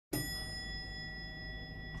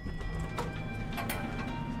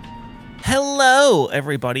Hello,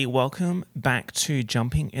 everybody. Welcome back to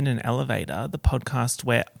Jumping in an Elevator, the podcast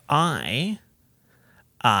where I,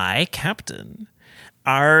 Captain,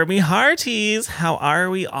 Army Hearties, how are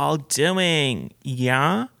we all doing?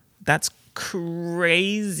 Yeah? That's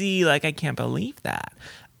crazy. Like, I can't believe that.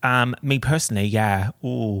 Me personally, yeah.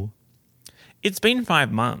 Ooh. It's been 5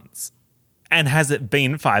 months. And has it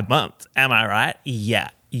been 5 months? Am I right? Yeah.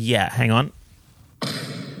 Hang on.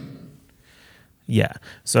 Yeah.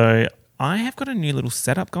 So I have got a new little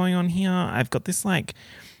setup going on here. I've got this like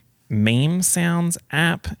meme sounds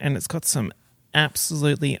app and it's got some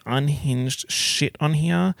absolutely unhinged shit on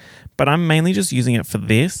here, but I'm mainly just using it for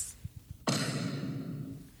this.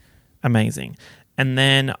 Amazing. And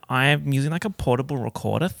then I'm using like a portable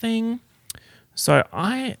recorder thing. So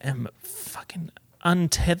I am fucking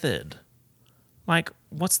untethered. Like,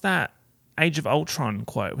 what's that Age of Ultron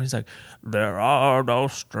quote when he's like, there are no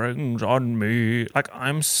strings on me. Like,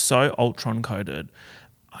 I'm so Ultron coded.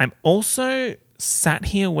 I'm also sat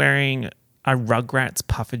here wearing a Rugrats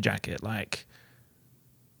puffer jacket. Like,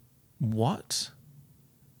 what?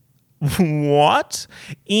 What?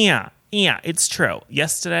 Yeah, it's true.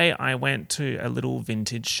 Yesterday, I went to a little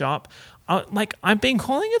vintage shop. I've been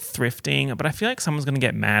calling it thrifting, but I feel like someone's going to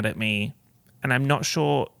get mad at me, and I'm not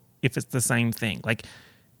sure if it's the same thing. Like,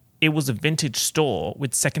 it was a vintage store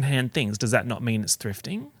with secondhand things. Does that not mean it's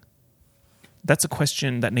thrifting? That's a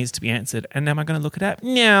question that needs to be answered. And am I going to look it up?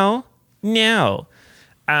 No. So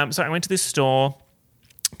I went to this store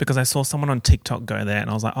because I saw someone on TikTok go there and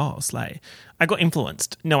I was like, oh, slay. I got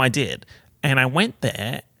influenced. No, I did. And I went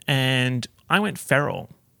there and I went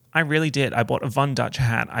feral. I really did. I bought a Von Dutch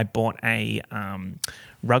hat. I bought a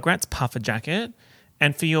Rugrats puffer jacket.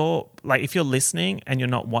 And for your, like, if you're listening and you're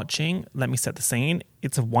not watching, let me set the scene.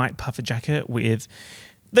 It's a white puffer jacket with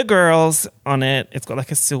the girls on it. It's got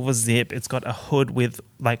like a silver zip. It's got a hood with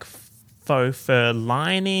like faux fur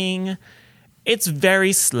lining. It's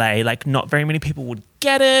very slay. Like, not very many people would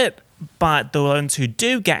get it, but the ones who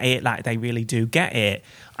do get it, like, they really do get it.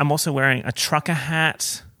 I'm also wearing a trucker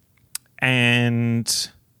hat and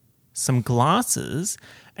some glasses.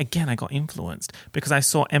 Again, I got influenced because I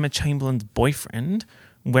saw Emma Chamberlain's boyfriend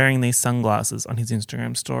wearing these sunglasses on his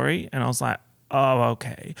Instagram story. And I was like, oh,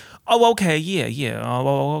 okay. Yeah.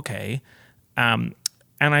 Oh, okay. And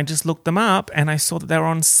I just looked them up and I saw that they were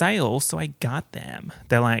on sale. So I got them.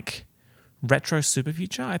 They're like Retro Super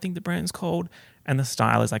Future, I think the brand's called. And the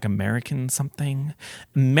style is like American something.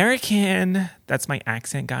 American. That's my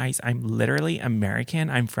accent, guys. I'm literally American.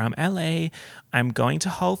 I'm from LA. I'm going to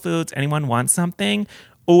Whole Foods. Anyone want something?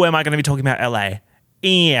 Oh, am I going to be talking about LA?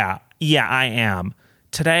 Yeah, I am.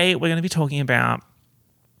 Today, we're going to be talking about,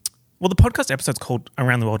 well, the podcast episode's called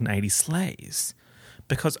Around the World in 80 Slays,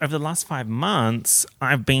 because over the last 5 months,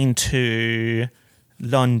 I've been to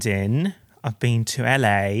London, I've been to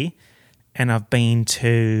LA, and I've been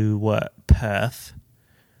to Perth,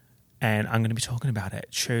 and I'm going to be talking about it,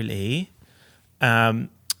 truly.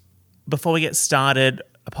 Before we get started,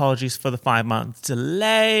 apologies for the 5-month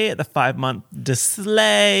delay, the 5-month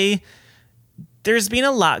display. There's been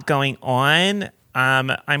a lot going on.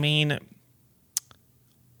 I mean,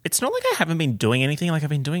 it's not like I haven't been doing anything. Like, I've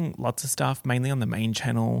been doing lots of stuff, mainly on the main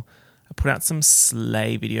channel. I put out some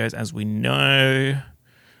slay videos, as we know.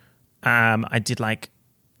 I did like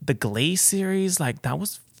the Glee series. Like, that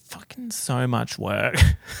was fucking so much work.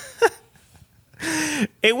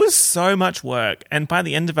 It was so much work. And by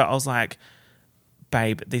the end of it, I was like,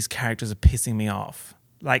 babe, these characters are pissing me off.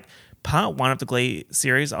 Like, part 1 of the Glee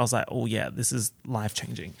series, I was like, oh yeah, this is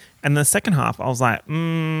life-changing. And the second half, I was like,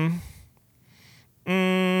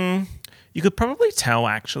 you could probably tell,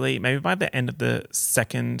 actually, maybe by the end of the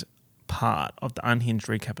second part of the unhinged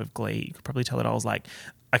recap of Glee, you could probably tell that I was like,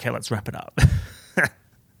 okay, let's wrap it up.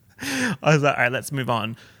 I was like, all right, let's move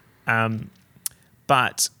on.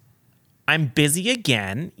 But I'm busy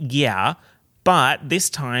again, yeah, but this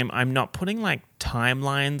time I'm not putting like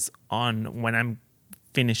timelines on when I'm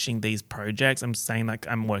finishing these projects. I'm saying like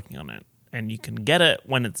I'm working on it and you can get it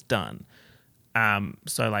when it's done.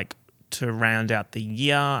 So like to round out the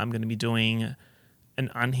year, I'm going to be doing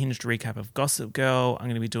an unhinged recap of Gossip Girl. I'm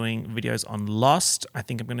going to be doing videos on Lost. I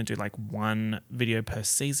think I'm going to do like 1 video per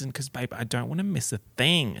season because, babe, I don't want to miss a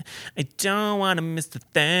thing. I don't want to miss a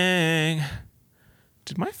thing.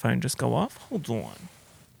 Did my phone just go off? Hold on.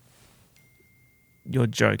 You're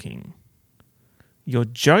joking.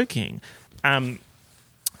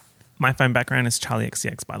 My phone background is Charlie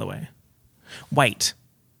XCX, by the way. Wait.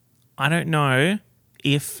 I don't know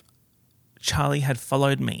if Charlie had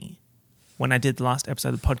followed me when I did the last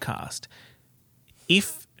episode of the podcast.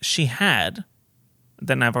 If she had,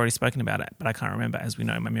 then I've already spoken about it, but I can't remember. As we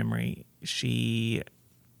know, my memory she's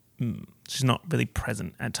not really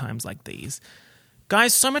present at times like these.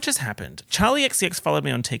 Guys, so much has happened. Charlie XCX followed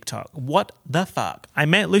me on TikTok. What the fuck? I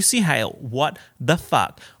met Lucy Hale. What the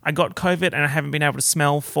fuck? I got COVID and I haven't been able to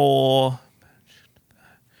smell for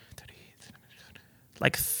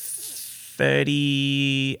like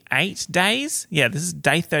 38 days. Yeah, this is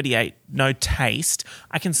day 38. No taste.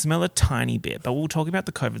 I can smell a tiny bit, but we'll talk about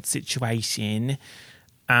the COVID situation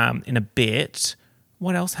in a bit.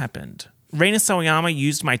 What else happened? Rina Sawayama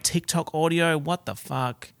used my TikTok audio. What the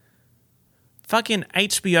fuck? Fucking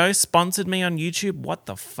HBO sponsored me on YouTube. What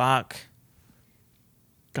the fuck?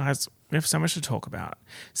 Guys, we have so much to talk about.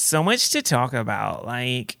 So much to talk about.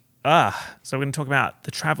 Like, so we're going to talk about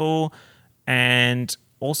the travel and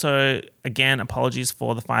also, again, apologies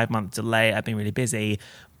for the 5-month delay. I've been really busy.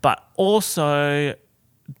 But also,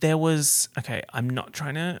 there was... Okay, I'm not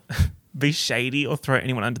trying to be shady or throw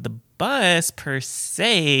anyone under the bus per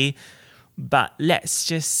se, but let's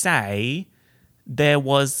just say there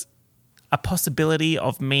was a possibility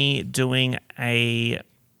of me doing a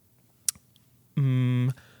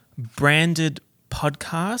branded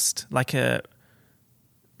podcast, like a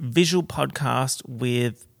visual podcast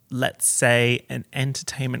with, let's say, an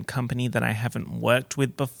entertainment company that I haven't worked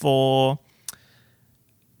with before.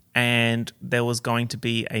 And there was going to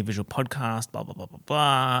be a visual podcast, blah, blah, blah, blah,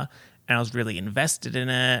 blah. And I was really invested in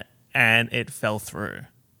it, and it fell through.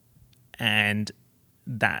 And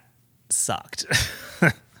that sucked.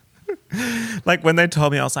 Like, when they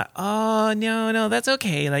told me, I was like, oh, no, that's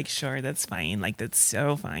okay. Like, sure, that's fine. Like, that's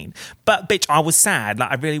so fine. But, bitch, I was sad.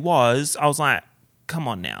 Like, I really was. I was like, come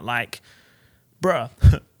on now. Like, bruh.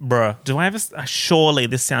 Do I have surely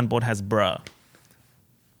this soundboard has bruh.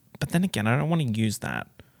 But then again, I don't want to use that.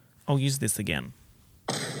 I'll use this again.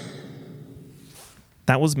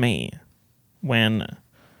 That was me when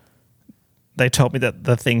they told me that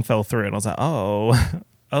the thing fell through. And I was like, oh,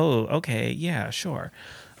 okay, yeah, sure.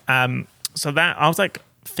 So that I was like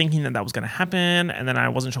thinking that was going to happen, and then I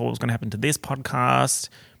wasn't sure what was going to happen to this podcast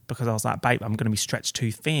because I was like, babe, I'm going to be stretched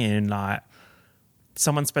too thin. Like,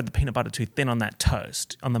 someone spread the peanut butter too thin on that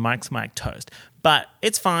toast, on the Mike's Mike toast. But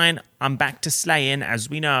it's fine. I'm back to slaying, as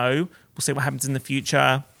we know. We'll see what happens in the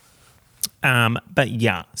future. But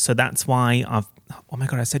yeah, so that's why oh my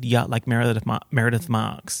God, I said yeah, like Meredith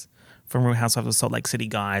Marks from Real Housewives of Salt Lake City.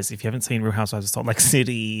 Guys, if you haven't seen Real Housewives of Salt Lake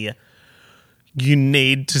City, you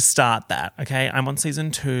need to start that, okay? I'm on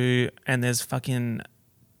season 2, and there's fucking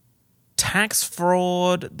tax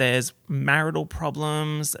fraud, there's marital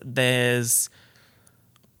problems, there's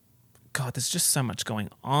just so much going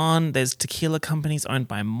on. There's tequila companies owned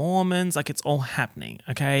by Mormons. Like, it's all happening,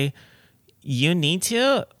 okay? You need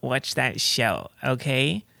to watch that show,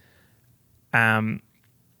 okay?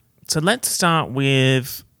 So let's start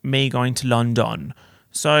with me going to London.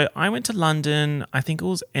 So I went to London, I think it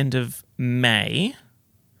was end of May,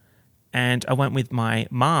 and I went with my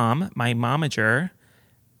mom, my momager,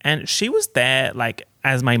 and she was there like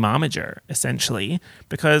as my momager essentially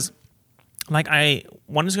because like I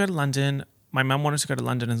wanted to go to London, my mum wanted to go to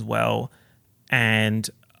London as well, and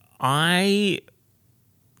I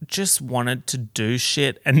just wanted to do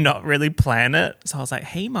shit and not really plan it. So I was like,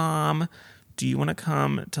 hey mom, do you want to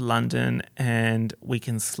come to London and we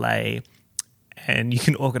can slay and you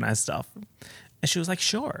can organize stuff? And she was like,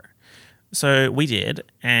 sure. So we did,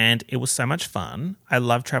 and it was so much fun. I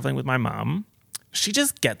love traveling with my mum. She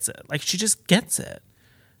just gets it. Like, she just gets it.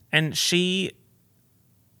 And she,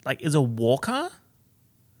 like, is a walker,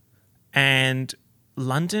 and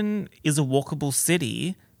London is a walkable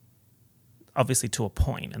city, obviously to a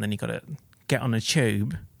point, and then you got to get on a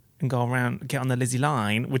tube and go around, get on the Lizzie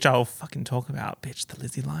line, which I'll fucking talk about, bitch, the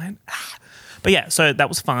Lizzie line. But yeah, so that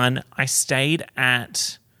was fun. I stayed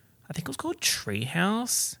at, I think it was called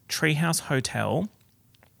Treehouse Hotel.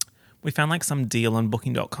 We found like some deal on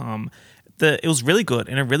booking.com. It was really good,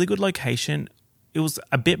 in a really good location. It was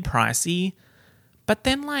a bit pricey, but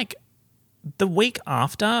then like the week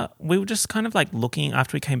after, we were just kind of like looking,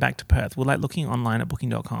 after we came back to Perth, we were like looking online at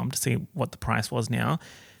booking.com to see what the price was now.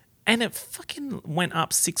 And it fucking went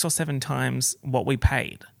up 6 or 7 times what we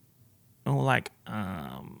paid. And we're like,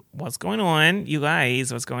 what's going on? You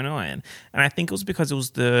guys, what's going on? And I think it was because it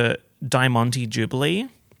was the Diamante Jubilee,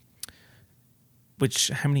 which,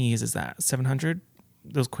 how many years is that? 700?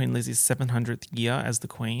 That was Queen Lizzie's 700th year as the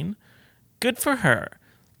Queen. Good for her.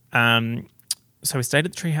 So we stayed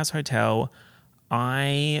at the Treehouse Hotel.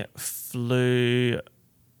 I flew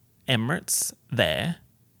Emirates there.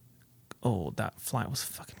 Oh, that flight was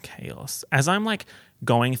fucking chaos. As I'm like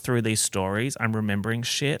going through these stories, I'm remembering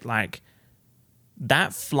shit. Like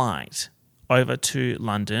that flight over to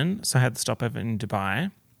London, so I had the stopover in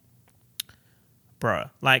Dubai. bro.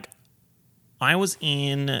 Like, I was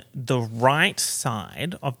in the right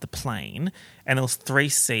side of the plane and there was 3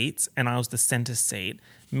 seats and I was the center seat.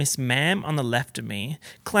 Miss Ma'am on the left of me,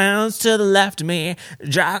 clowns to the left of me,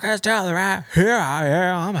 jockeys to the right, here I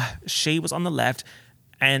am. She was on the left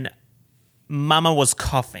and Mama was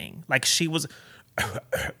coughing. Like, she was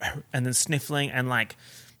and then sniffling and like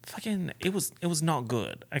fucking it was not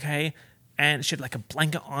good, okay? And she had like a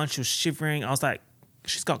blanket on, she was shivering. I was like,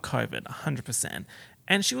 she's got COVID 100%.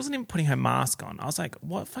 And she wasn't even putting her mask on. I was like,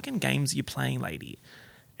 what fucking games are you playing, lady?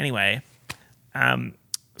 Anyway,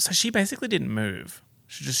 so she basically didn't move.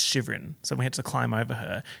 She was just shivering. So we had to climb over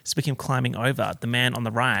her. Speaking of climbing over, the man on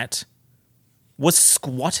the right was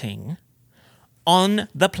squatting on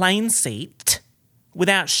the plane seat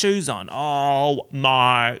without shoes on. Oh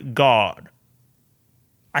my God.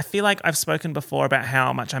 I feel like I've spoken before about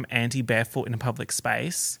how much I'm anti-barefoot in a public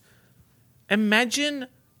space. Imagine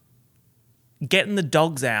getting the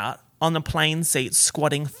dogs out on the plane seat,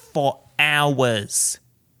 squatting for hours.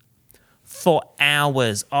 For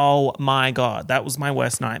hours. Oh my God. That was my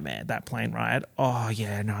worst nightmare, that plane ride. Oh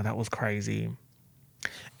yeah, no, that was crazy.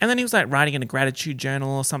 And then he was like writing in a gratitude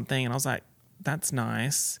journal or something. And I was like, that's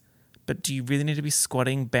nice. But do you really need to be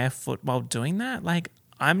squatting barefoot while doing that? Like,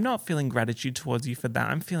 I'm not feeling gratitude towards you for that.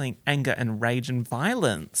 I'm feeling anger and rage and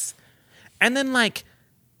violence. And then like,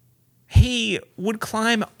 he would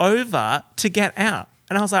climb over to get out.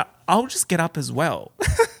 And I was like, I'll just get up as well.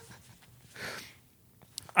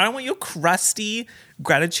 I don't want your crusty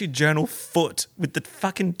gratitude journal foot with the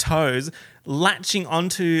fucking toes latching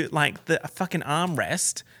onto like the fucking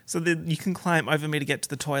armrest so that you can climb over me to get to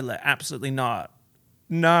the toilet. Absolutely not.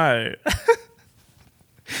 No.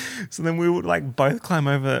 So then we would like both climb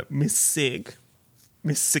over Miss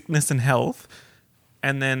Sickness and Health.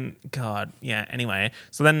 And then, God, yeah, anyway.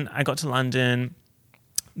 So then I got to London.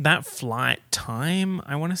 That flight time,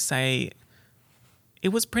 I want to say it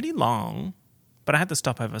was pretty long, but I had to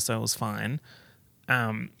stop over, so it was fine.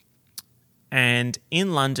 And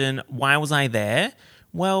in London, why was I there?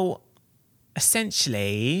 Well,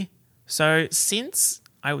 essentially, so since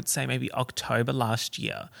I would say maybe October last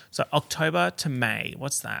year, so October to May,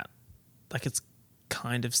 what's that? Like it's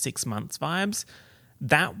kind of 6 months vibes.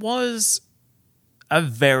 That was a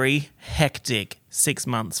very hectic 6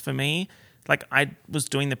 months for me. Like I was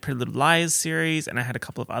doing the Pretty Little Liars series and I had a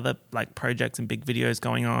couple of other like projects and big videos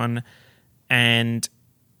going on and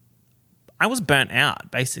I was burnt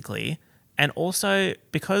out basically. And also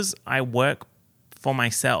because I work for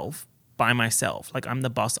myself, by myself, like I'm the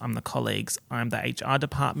boss, I'm the colleagues, I'm the HR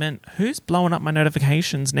department. Who's blowing up my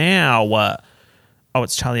notifications now? Oh,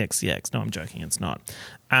 it's Charlie XCX. No, I'm joking. It's not.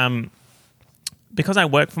 Because I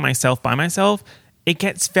work for myself, by myself, it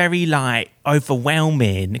gets very like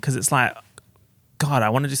overwhelming because it's like, God, I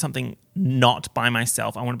want to do something not by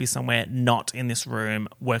myself. I want to be somewhere not in this room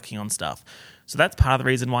working on stuff. So that's part of the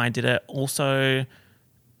reason why I did it. Also,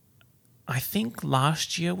 I think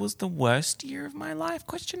last year was the worst year of my life,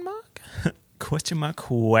 question mark? Question mark?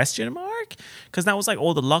 Because that was like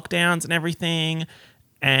all the lockdowns and everything.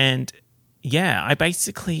 And yeah, I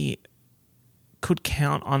basically could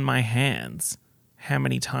count on my hands how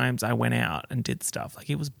many times I went out and did stuff. Like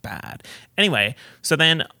it was bad. Anyway, so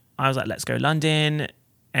then I was like, let's go London.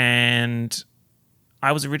 And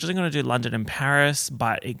I was originally going to do London and Paris,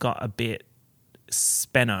 but it got a bit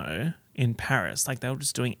speno in Paris. Like they were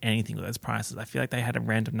just doing anything with those prices. I feel like they had a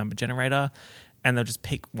random number generator and they'll just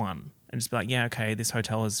pick one and just be like, yeah, okay, this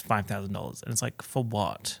hotel is $5,000. And it's like, for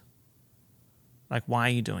what? Like, why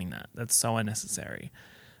are you doing that? That's so unnecessary.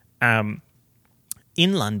 In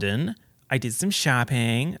London, I did some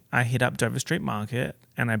shopping. I hit up Dover Street Market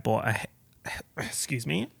and I bought I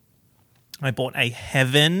bought a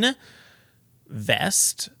Heaven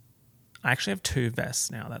vest. I actually have 2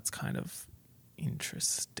 vests now. That's kind of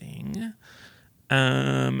interesting.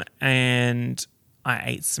 And I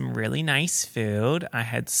ate some really nice food. I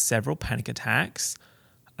had several panic attacks.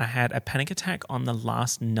 I had a panic attack on the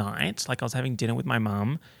last night. Like I was having dinner with my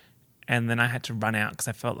mum and then I had to run out because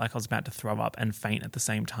I felt like I was about to throw up and faint at the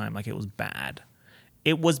same time. Like it was bad.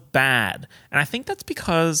 It was bad. And I think that's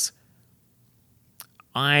because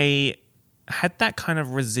I had that kind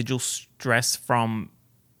of residual stress from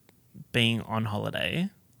being on holiday.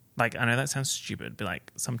 Like, I know that sounds stupid, but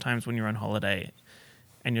like sometimes when you're on holiday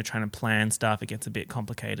and you're trying to plan stuff, it gets a bit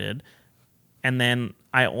complicated. And then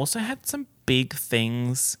I also had some big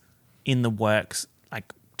things in the works,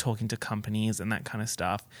 like talking to companies and that kind of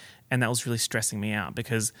stuff. And that was really stressing me out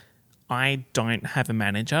because I don't have a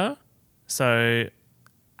manager. So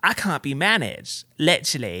I can't be managed,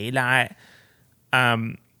 literally. Like,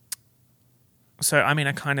 So, I mean,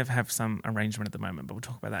 I kind of have some arrangement at the moment, but we'll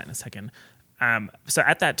talk about that in a second. So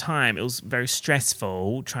at that time, it was very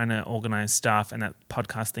stressful trying to organize stuff, and that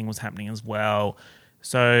podcast thing was happening as well.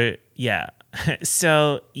 So, yeah.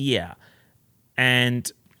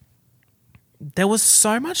 And there was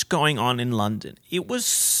so much going on in London. It was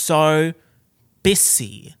so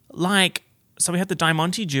busy. Like, so we had the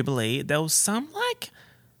Diamante Jubilee. There was some, like,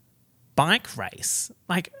 bike race.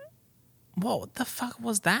 Like, what the fuck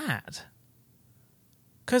was that?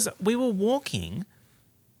 Because we were walking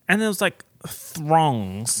and there was, like,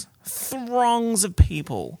 throngs of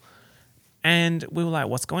people. And we were like,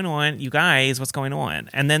 what's going on? You guys, what's going on?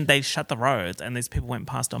 And then they shut the roads and these people went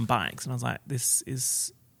past on bikes. And I was like,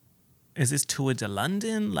 is this Tour de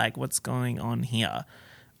London? Like, what's going on here?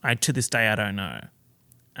 To this day, I don't know.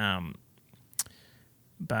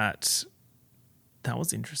 But that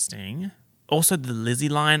was interesting. Also, the Lizzie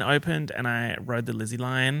line opened and I rode the Lizzie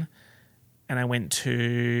line and I went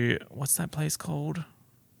to, what's that place called?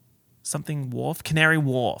 Something Wharf? Canary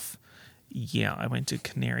Wharf. Yeah, I went to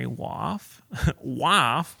Canary Wharf.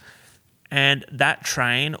 Wharf. And that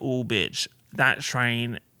train, oh bitch, that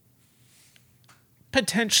train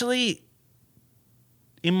potentially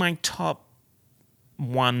in my top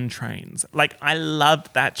 1 trains. Like, I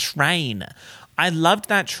loved that train.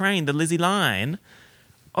 The Lizzie line.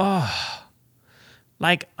 Oh,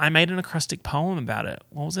 like, I made an acrostic poem about it.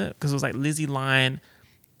 What was it? Because it was like Lizzie line.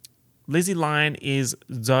 Lizzie line is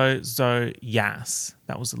zo yas.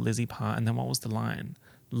 That was the Lizzie part. And then what was the line?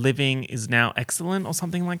 Living is now excellent or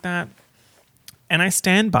something like that. And I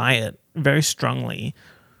stand by it very strongly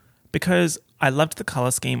because I loved the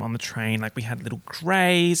color scheme on the train. Like, we had little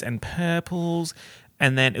grays and purples,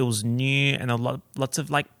 and then it was new and lots of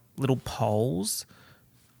like little poles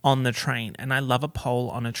on the train. And I love a pole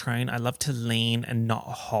on a train. I love to lean and not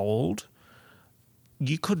hold.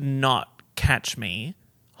 You could not catch me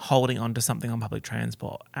holding onto something on public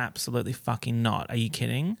transport. Absolutely fucking not. Are you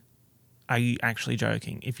kidding? Are you actually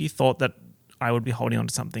joking? If you thought that I would be holding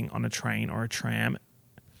onto something on a train or a tram,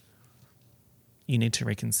 you need to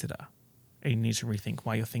reconsider. You need to rethink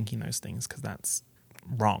why you're thinking those things, because that's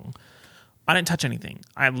wrong. I don't touch anything.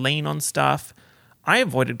 I lean on stuff. I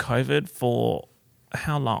avoided COVID for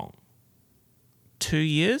how long? 2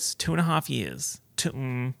 years? 2.5 years? 2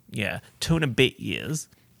 and a bit years.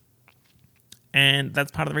 And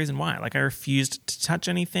that's part of the reason why. Like, I refused to touch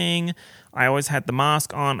anything. I always had the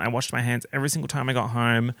mask on. I washed my hands every single time I got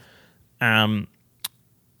home.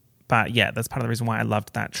 But yeah, that's part of the reason why I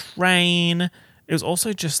loved that train. It was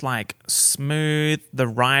also just like smooth. The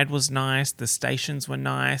ride was nice. The stations were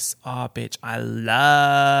nice. Oh, bitch, I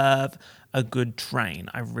love a good train.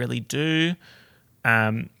 I really do.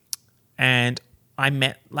 And I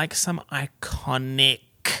met like some iconic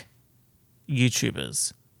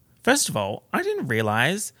YouTubers. First of all, I didn't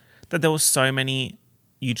realize that there were so many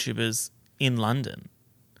YouTubers in London.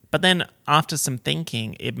 But then after some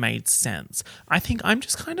thinking, it made sense. I think I'm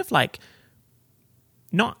just kind of like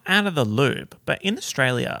not out of the loop, but in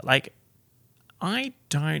Australia, like, I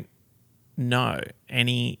don't know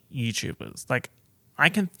any YouTubers. Like, I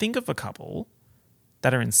can think of a couple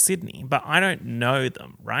that are in Sydney, but I don't know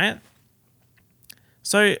them, right?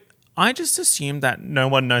 So I just assumed that no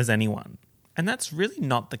one knows anyone. And that's really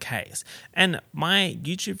not the case. And my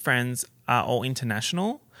YouTube friends are all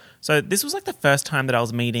international. So this was like the first time that I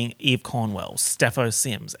was meeting Eve Cornwell, Steffo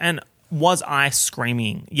Sims. And was I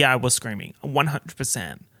screaming? Yeah, I was screaming.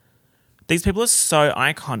 100%. These people are so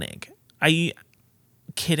iconic. Are you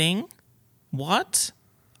kidding? What?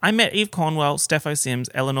 I met Eve Cornwell, Steffo Sims,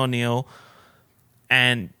 Eleanor Neale,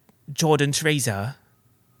 and Jordan Teresa.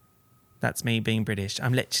 That's me being British.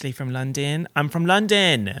 I'm literally from London. I'm from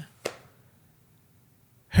London.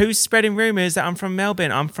 Who's spreading rumours that I'm from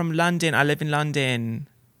Melbourne? I'm from London. I live in London.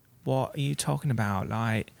 What are you talking about?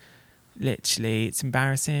 Like, literally, it's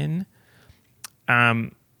embarrassing.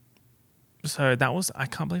 So that was, I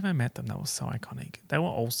can't believe I met them. That was so iconic. They were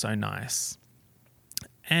all so nice.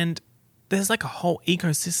 And there's like a whole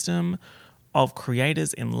ecosystem of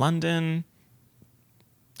creators in London.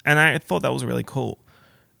 And I thought that was really cool.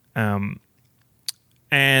 And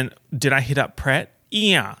did I hit up Pret?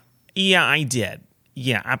 Yeah, I did.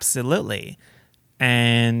 Yeah, absolutely.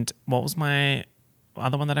 And what was my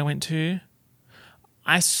other one that I went to?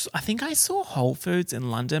 I think I saw Whole Foods in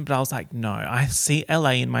London, but I was like, no, I see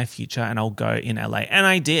LA in my future and I'll go in LA. And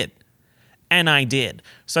I did.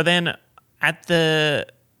 So then at the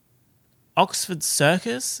Oxford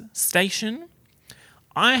Circus station,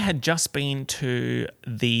 I had just been to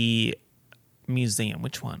the museum.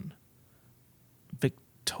 Which one?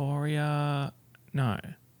 Victorian? No,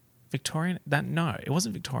 it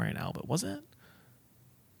wasn't Victorian Albert, was it?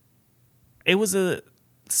 It was a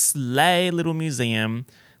slay little museum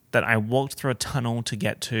that I walked through a tunnel to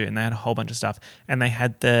get to, and they had a whole bunch of stuff. And they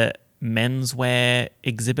had the menswear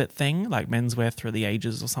exhibit thing, like menswear through the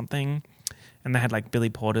ages or something. And they had like Billy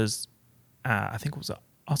Porter's, I think it was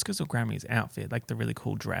Oscars or Grammys outfit, like the really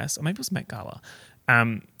cool dress, or maybe it was Met Gala.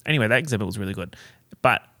 Anyway, that exhibit was really good.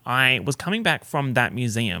 But I was coming back from that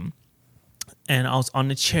museum, and I was on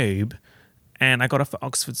the tube, and I got off at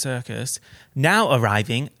Oxford Circus. Now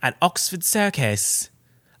arriving at Oxford Circus.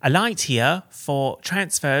 Alight here for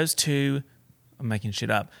transfers to, I'm making shit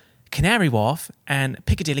up, Canary Wharf and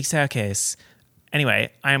Piccadilly Circus.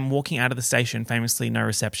 Anyway, I am walking out of the station, famously no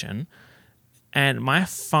reception, and my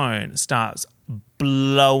phone starts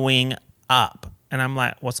blowing up. And I'm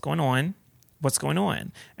like, what's going on? What's going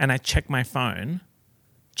on? And I check my phone,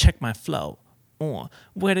 check my flow. Oh,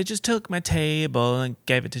 where they just took my table and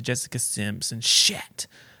gave it to Jessica Simpson. Shit.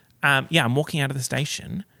 Yeah, I'm walking out of the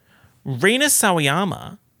station. Rina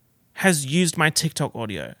Sawayama has used my TikTok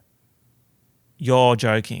audio. You're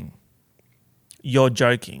joking. You're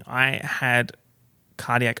joking. I had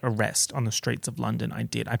cardiac arrest on the streets of London. I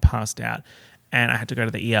did. I passed out and I had to go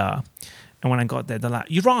to the ER. And when I got there, they're like,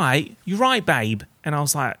 you're right, babe. And I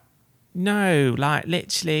was like, no, like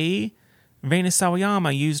literally, Rina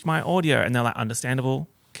Sawayama used my audio. And they're like, understandable,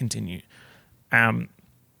 continue.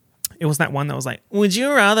 It was that one that was like, would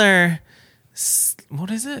you rather, what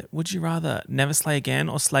is it? Would you rather never slay again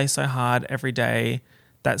or slay so hard every day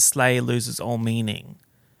that slay loses all meaning?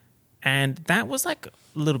 And that was like a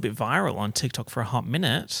little bit viral on TikTok for a hot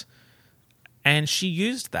minute. And she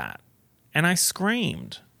used that. And I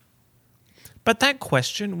screamed. But that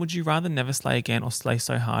question, would you rather never slay again or slay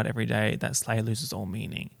so hard every day that slay loses all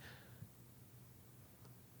meaning?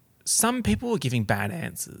 Some people were giving bad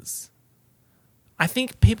answers. I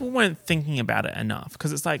think people weren't thinking about it enough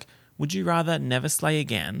because it's like, would you rather never slay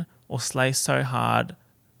again or slay so hard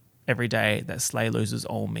every day that slay loses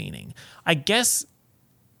all meaning? I guess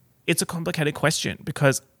it's a complicated question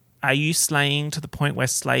because are you slaying to the point where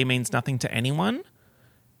slay means nothing to anyone?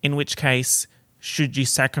 In which case, should you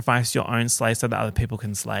sacrifice your own slay so that other people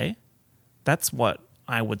can slay? That's what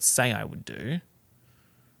I would say I would do.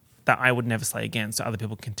 That I would never slay again so other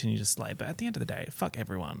people continue to slay. But at the end of the day, fuck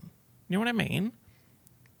everyone. You know what I mean?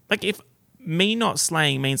 Like if me not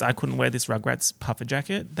slaying means I couldn't wear this Rugrats puffer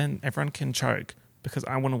jacket, then everyone can choke because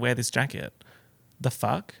I want to wear this jacket. The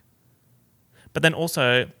fuck? But then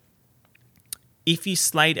also, if you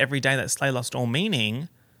slayed every day that slay lost all meaning,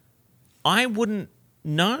 I wouldn't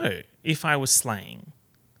know if I was slaying.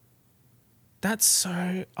 That's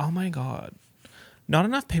so, oh my God. Not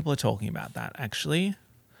enough people are talking about that, actually.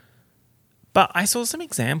 But I saw some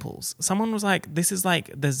examples. Someone was like, this is like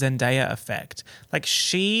the Zendaya effect. Like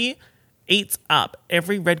she eats up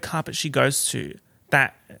every red carpet she goes to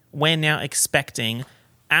that we're now expecting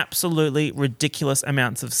absolutely ridiculous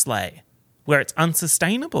amounts of slay, where it's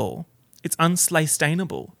unsustainable. It's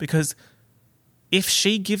unslay-stainable because if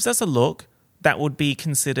she gives us a look that would be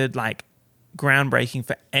considered like groundbreaking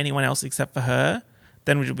for anyone else except for her,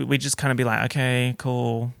 then we just kind of be like, okay,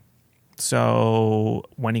 cool. So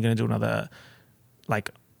when are you going to do another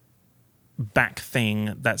like back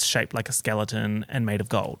thing that's shaped like a skeleton and made of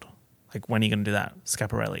gold? Like when are you going to do that?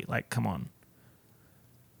 Schiaparelli, like come on.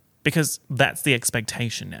 Because that's the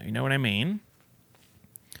expectation now, you know what I mean?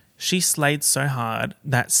 She slayed so hard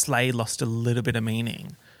that slay lost a little bit of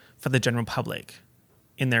meaning for the general public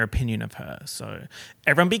in their opinion of her. So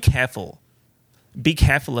everyone be careful. Be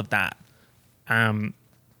careful of that.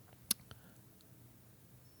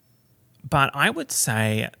 But I would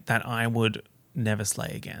say that I would never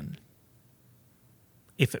slay again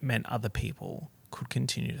if it meant other people could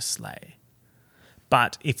continue to slay.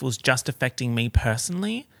 But if it was just affecting me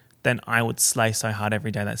personally, then I would slay so hard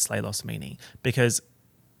every day that slay lost meaning because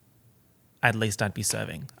at least I'd be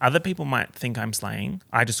serving. Other people might think I'm slaying.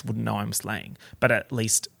 I just wouldn't know I'm slaying. But at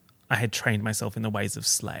least I had trained myself in the ways of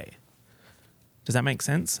slay. Does that make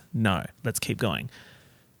sense? No. Let's keep going.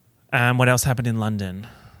 What else happened in London?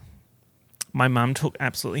 My mum took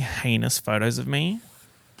absolutely heinous photos of me.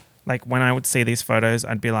 Like when I would see these photos,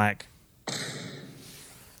 I'd be like,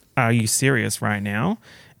 are you serious right now?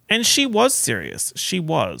 And she was serious. She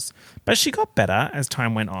was. But she got better as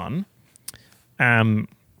time went on.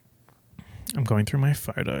 I'm going through my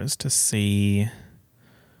photos to see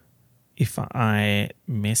if I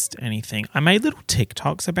missed anything. I made little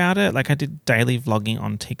TikToks about it. Like I did daily vlogging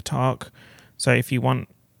on TikTok. So if you want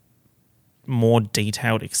more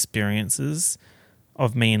detailed experiences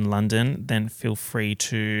of me in London, then feel free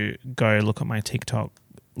to go look at my TikTok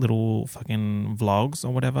little fucking vlogs or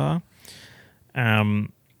whatever.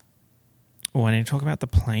 Oh, I need to talk about the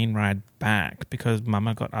plane ride back because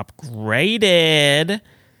Mama got upgraded.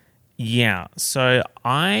 Yeah, so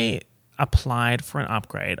I applied for an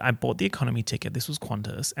upgrade. I bought the economy ticket. This was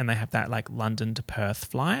Qantas, and they have that like London to Perth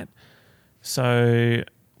flight. So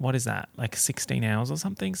what is that? Like 16 hours or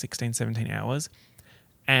something? 16, 17 hours.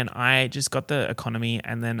 And I just got the economy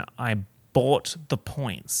and then I bought the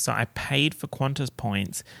points. So I paid for Qantas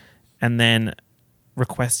points and then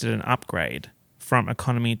requested an upgrade from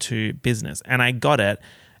economy to business. And I got it.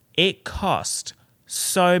 It cost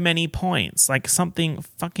so many points, like something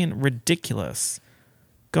fucking ridiculous.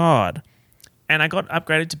 God. And I got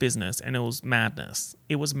upgraded to business and it was madness.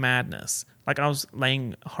 It was madness. Like I was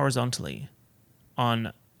laying horizontally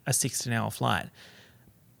on a 16-hour flight.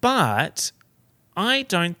 But I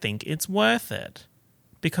don't think it's worth it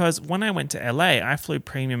because when I went to LA, I flew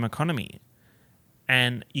premium economy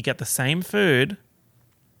and you get the same food,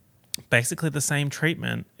 basically the same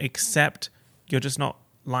treatment, except you're just not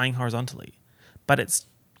lying horizontally. But it's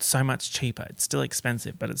so much cheaper. It's still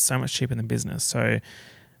expensive, but it's so much cheaper than business. So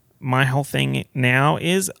my whole thing now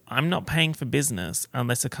is I'm not paying for business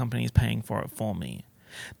unless a company is paying for it for me.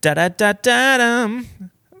 Da-da-da-da-dum.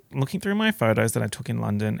 Looking through my photos that I took in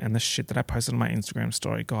London and the shit that I posted on my Instagram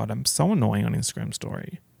story. God, I'm so annoying on Instagram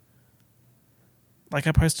story. Like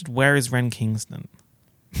I posted, where is Ren Kingston?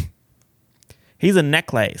 He's a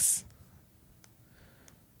necklace.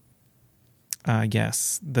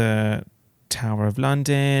 Yes, the Tower of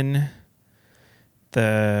London,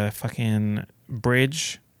 the fucking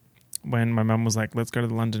bridge. When my mum was like, let's go to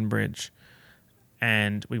the London Bridge.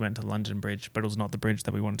 And we went to London Bridge, but it was not the bridge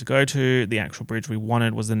that we wanted to go to. The actual bridge we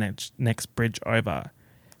wanted was the next bridge over.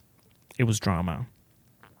 It was drama.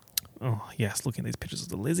 Oh, yes, looking at these pictures of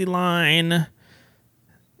the Lizzie line.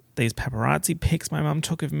 These paparazzi pics my mum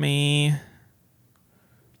took of me.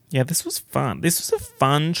 Yeah, this was fun. This was a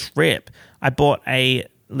fun trip. I bought a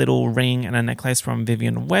little ring and a necklace from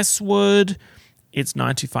Vivienne Westwood. It's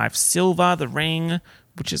 925 silver, the ring,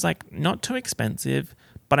 which is like not too expensive.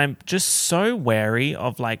 But I'm just so wary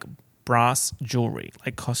of like brass jewelry,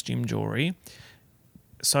 like costume jewelry.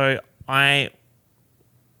 So I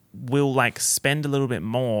will like spend a little bit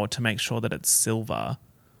more to make sure that it's silver.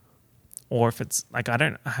 Or if it's like,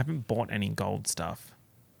 I haven't bought any gold stuff.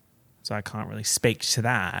 So I can't really speak to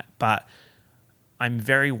that. But I'm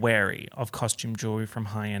very wary of costume jewelry from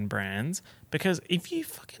high-end brands. Because if you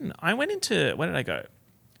I went into, where did I go?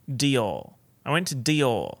 Dior. I went to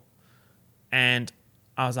Dior and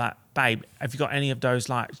I was like, babe, have you got any of those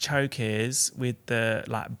like chokers with the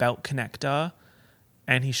like belt connector?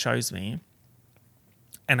 And he shows me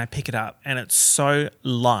and I pick it up and it's so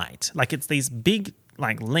light. Like it's these big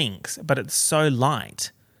like links, but it's so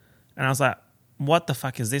light. And I was like, what the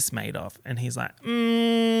fuck is this made of? And he's like,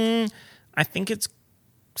 I think it's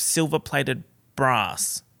silver plated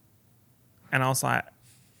brass. And I was like,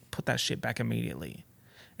 put that shit back immediately.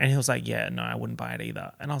 And he was like, yeah, no, I wouldn't buy it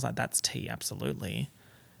either. And I was like, that's tea, absolutely.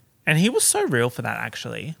 And he was so real for that,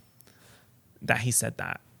 actually, that he said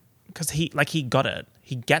that. Because he got it.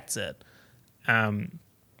 He gets it.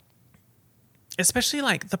 Especially,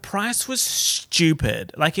 like, the price was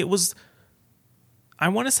stupid. Like, it was, I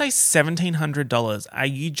want to say $1,700. Are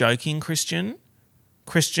you joking, Christian?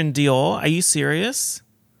 Christian Dior? Are you serious?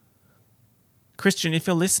 Christian, if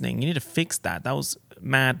you're listening, you need to fix that. That was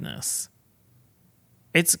madness.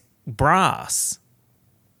 It's brass.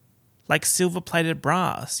 Like silver-plated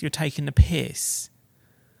brass. You're taking the piss.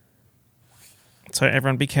 So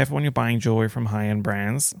everyone be careful when you're buying jewelry from high-end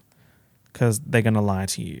brands because they're going to lie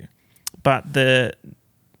to you. But the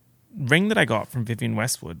ring that I got from Vivienne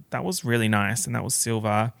Westwood, that was really nice and that was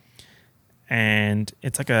silver. And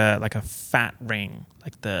it's like a fat ring.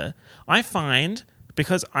 I find,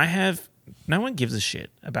 because no one gives a shit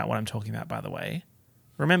about what I'm talking about, by the way.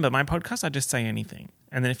 Remember, my podcast, I just say anything.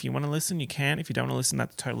 And then if you want to listen, you can. If you don't want to listen,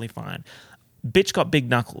 that's totally fine. Bitch got big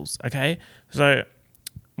knuckles, okay? So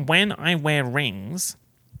when I wear rings,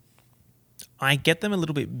 I get them a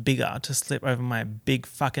little bit bigger to slip over my big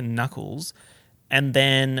fucking knuckles. And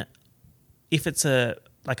then if it's a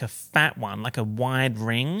fat one, like a wide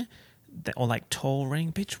ring or like tall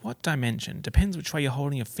ring, bitch, what dimension? Depends which way you're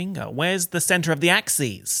holding your finger. Where's the center of the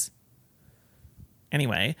axes?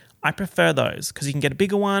 Anyway, I prefer those because you can get a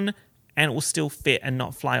bigger one and it will still fit and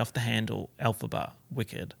not fly off the handle. Elphaba,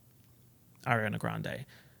 Wicked, Ariana Grande.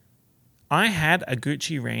 I had a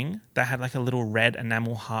Gucci ring that had like a little red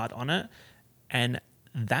enamel heart on it, and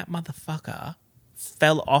that motherfucker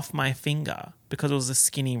fell off my finger because it was a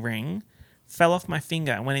skinny ring. Fell off my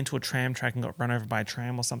finger and went into a tram track and got run over by a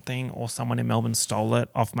tram or something, or someone in Melbourne stole it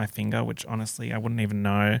off my finger, which honestly I wouldn't even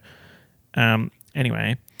know.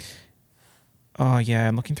 Anyway, Oh, yeah,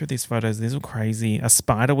 I'm looking through these photos. These were crazy. A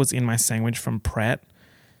spider was in my sandwich from Pret.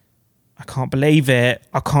 I can't believe it.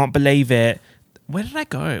 I can't believe it. Where did I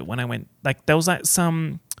go when I went? Like, there was like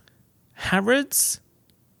some Harrods.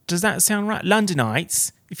 Does that sound right?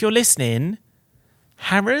 Londonites, if you're listening,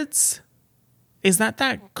 Harrods? Is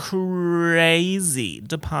that crazy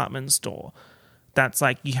department store that's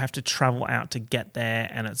like you have to travel out to get there,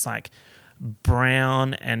 and it's like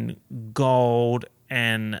brown and gold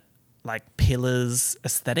and like pillars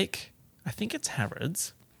aesthetic? I think it's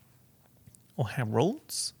Harrods or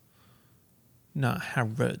Harold's. No,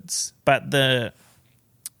 Harrods. But the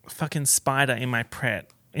fucking spider in my Pret,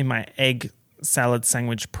 in my egg salad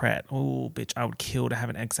sandwich Pret. Oh, bitch, I would kill to have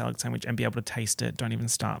an egg salad sandwich and be able to taste it. Don't even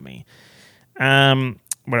start me.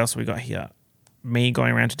 What else have we got here? Me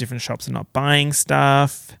going around to different shops and not buying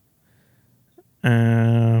stuff.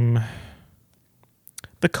 The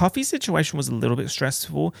coffee situation was a little bit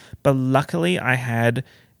stressful, but luckily I had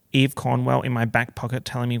Eve Cornwell in my back pocket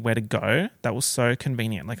telling me where to go. That was so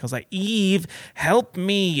convenient. Like, I was like, Eve, help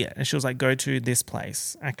me. And she was like, go to this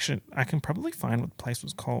place. Actually, I can probably find what the place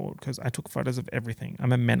was called because I took photos of everything.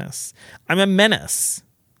 I'm a menace.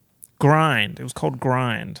 Grind. It was called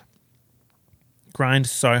Grind. Grind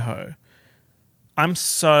Soho. I'm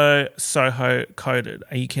so Soho coded.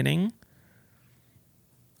 Are you kidding?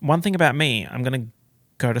 One thing about me, I'm going to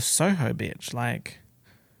go to Soho, bitch. Like,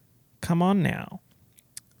 come on now.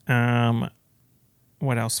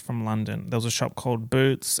 What else from London? There was a shop called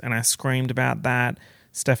Boots, and I screamed about that.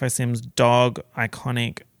 Stepho Sims' dog,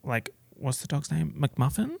 iconic. Like, what's the dog's name?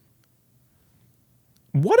 McMuffin?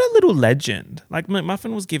 What a little legend. Like,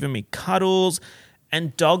 McMuffin was giving me cuddles,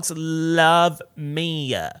 and dogs love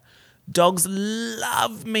me. Dogs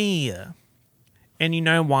love me. And you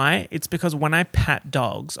know why? It's because when I pat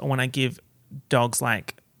dogs, or when I give dogs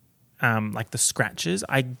like the scratches,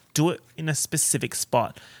 I do it in a specific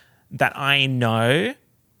spot that I know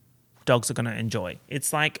dogs are going to enjoy.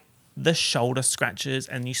 It's like the shoulder scratches,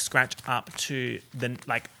 and you scratch up to the,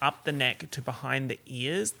 like, up the neck to behind the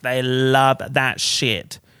ears. They love that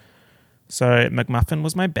shit. So McMuffin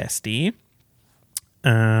was my bestie.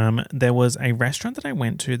 There was a restaurant that I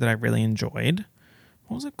went to that I really enjoyed.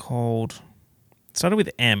 What was it called? It started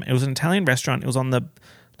with M. It was an Italian restaurant. It was on the,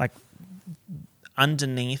 like,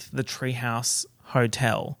 underneath the Treehouse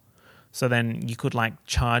Hotel. So then you could like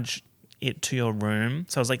charge it to your room.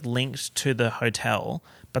 So it was like linked to the hotel,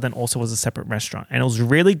 but then also was a separate restaurant. And it was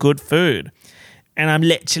really good food. And I'm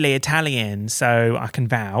literally Italian, so I can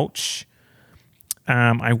vouch.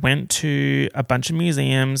 I went to a bunch of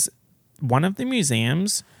museums. One of the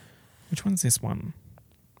museums, which one's this one?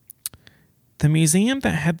 The museum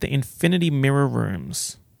that had the infinity mirror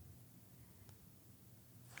rooms.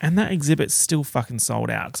 And that exhibit's still fucking sold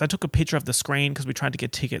out. Because I took a picture of the screen because we tried to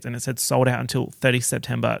get tickets and it said sold out until 30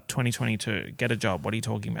 September 2022. Get a job. What are you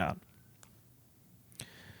talking about?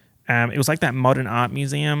 It was like that modern art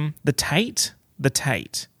museum. The Tate.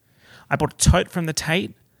 I bought a tote from the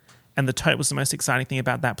Tate, and the tote was the most exciting thing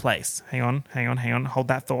about that place. Hang on. Hold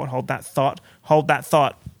that thought.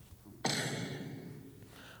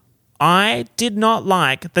 I did not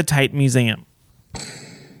like the Tate Museum.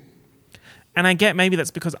 And I get maybe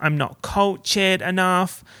that's because I'm not cultured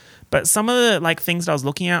enough. But some of the like things that I was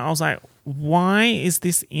looking at, I was like, why is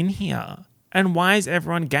this in here? And why is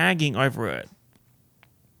everyone gagging over it?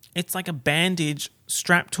 It's like a bandage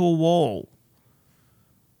strapped to a wall.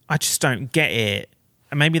 I just don't get it.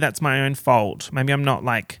 And maybe that's my own fault. Maybe I'm not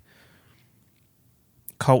like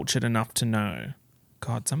cultured enough to know.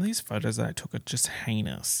 God, some of these photos that I took are just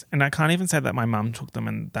heinous. And I can't even say that my mum took them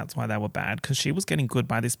and that's why they were bad, because she was getting good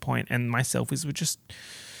by this point and my selfies were just...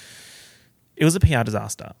 It was a PR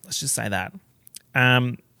disaster. Let's just say that.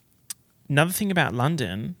 Another thing about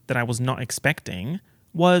London that I was not expecting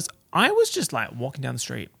was I was just like walking down the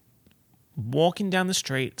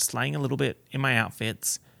street, slaying a little bit in my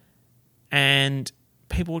outfits, and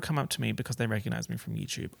people would come up to me because they recognized me from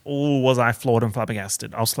YouTube. Oh, was I floored and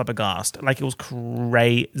flabbergasted? I was flabbergasted. Like, it was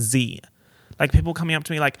crazy. Like, people coming up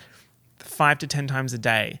to me like 5 to 10 times a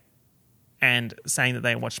day and saying that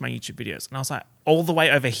they watched my YouTube videos. And I was like, all the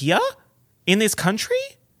way over here? In this country?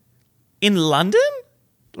 In London?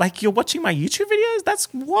 Like, you're watching my YouTube videos?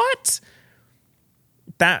 That's what?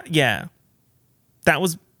 That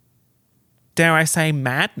was, dare I say,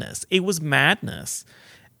 madness. It was madness.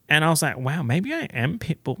 And I was like, wow, maybe I am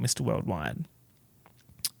Pitbull Mr. Worldwide.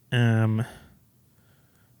 I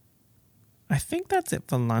think that's it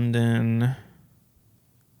for London.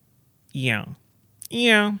 Yeah.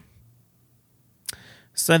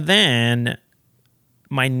 So then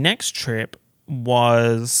my next trip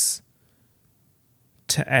was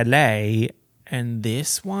to LA, And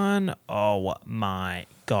this one, oh my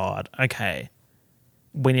God. Okay.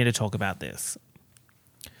 We need to talk about this.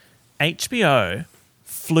 HBO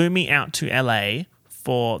flew me out to LA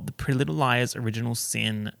for the Pretty Little Liars Original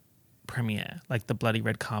Sin premiere, like the bloody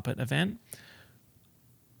red carpet event.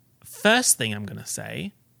 First thing I'm going to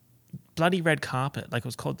say, bloody red carpet, like it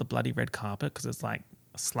was called the bloody red carpet because it's like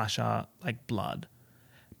slasher, like blood.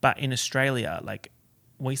 But in Australia, like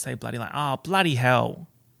we say bloody like, oh, bloody hell.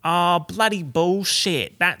 Oh, bloody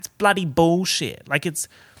bullshit. That's bloody bullshit. Like it's,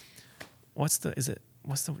 what's the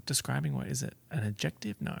describing word? Is it an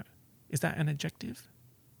adjective? No. Is that an adjective?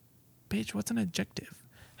 Bitch, what's an adjective?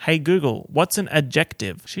 Hey, Google, what's an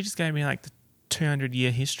adjective? She just gave me like the 200-year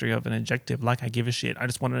history of an adjective. Like I give a shit. I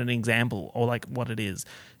just wanted an example or like what it is.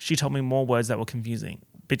 She told me more words that were confusing.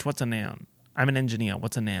 Bitch, what's a noun? I'm an engineer.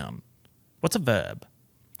 What's a noun? What's a verb?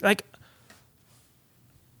 Like,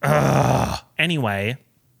 anyway,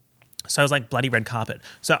 so I was like bloody red carpet.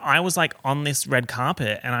 So I was like on this red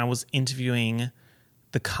carpet and I was interviewing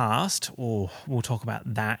the cast. Oh, we'll talk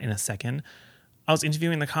about that in a second. I was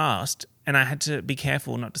interviewing the cast and I had to be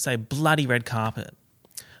careful not to say bloody red carpet.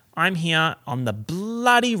 I'm here on the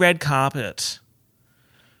bloody red carpet.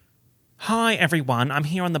 Hi, everyone. I'm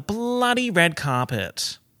here on the bloody red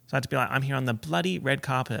carpet. So I had to be like, I'm here on the bloody red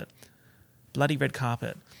carpet. Bloody red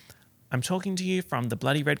carpet. I'm talking to you from the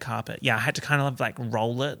bloody red carpet. Yeah, I had to kind of like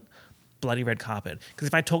roll it. Bloody red carpet. Because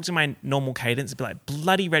if I talked to my normal cadence, it'd be like,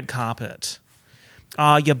 bloody red carpet.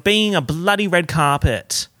 Oh, you're being a bloody red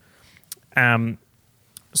carpet.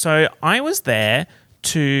 So I was there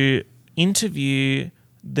to interview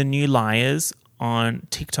the new liars on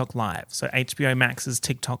TikTok Live. So HBO Max's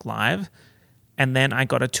TikTok Live. And then I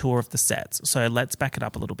got a tour of the sets. So let's back it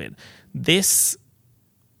up a little bit. This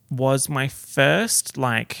was my first,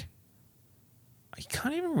 like, I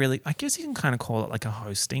can't even really, I guess you can kind of call it like a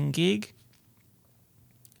hosting gig.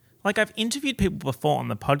 Like I've interviewed people before on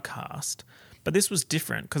the podcast, but this was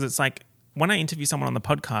different because it's like when I interview someone on the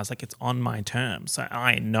podcast, like it's on my terms. So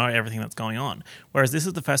I know everything that's going on. Whereas this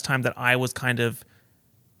is the first time that I was kind of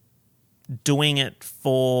doing it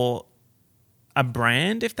for a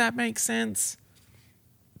brand, if that makes sense.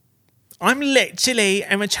 I'm literally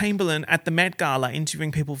Emma Chamberlain at the Met Gala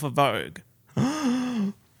interviewing people for Vogue.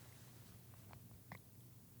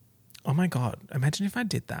 Oh my God. Imagine if I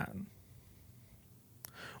did that.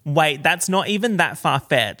 Wait, that's not even that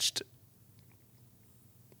far-fetched.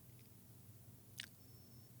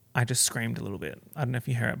 I just screamed a little bit. I don't know if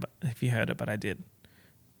you heard it, but I did.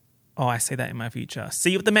 Oh, I say that in my future.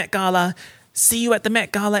 See you at the Met Gala. See you at the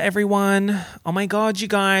Met Gala, everyone. Oh my God, you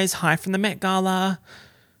guys. Hi from the Met Gala.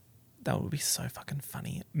 That would be so fucking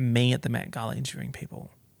funny. Me at the Met Gala interviewing people.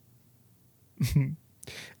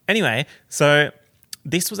 Anyway, so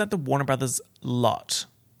this was at the Warner Brothers lot.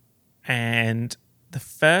 And the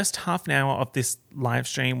first half an hour of this live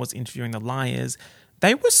stream was interviewing the liars.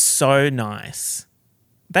 They were so nice.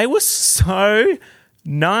 They were so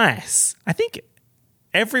nice. I think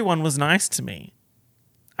everyone was nice to me.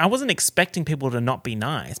 I wasn't expecting people to not be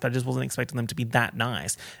nice, but I just wasn't expecting them to be that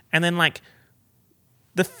nice. And then like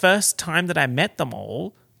the first time that I met them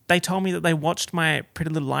all, they told me that they watched my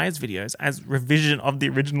Pretty Little Liars videos as revision of the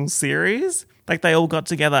original series. Like they all got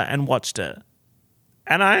together and watched it.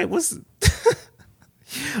 And I was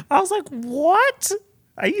like, what?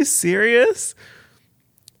 Are you serious?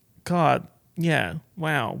 God, yeah.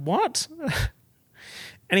 Wow. What?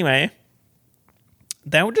 Anyway,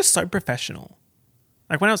 they were just so professional.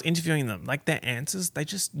 Like when I was interviewing them, like their answers, they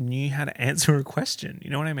just knew how to answer a question. You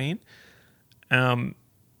know what I mean?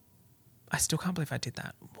 I still can't believe I did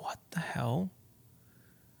that. What the hell?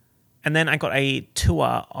 And then I got a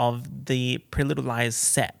tour of the Pretty Little Liars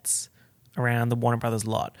sets around the Warner Brothers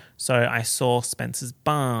lot. So I saw Spencer's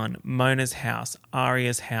barn, Mona's house,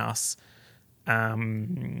 Aria's house.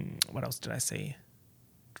 What else did I see?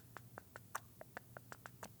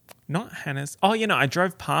 Not Hannah's. Oh, I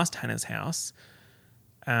drove past Hannah's house.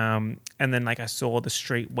 And then like I saw the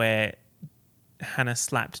street where Hannah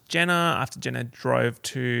slapped Jenna after Jenna drove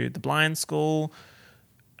to the blind school.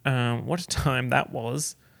 What a time that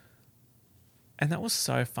was. And that was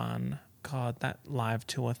so fun. God, that live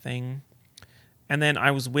tour thing. And then I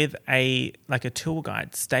was with a tour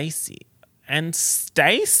guide, Stacey. And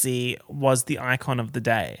Stacey was the icon of the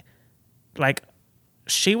day. Like,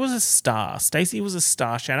 she was a star. Stacey was a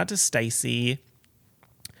star. Shout out to Stacey.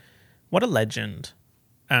 What a legend.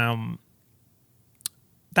 That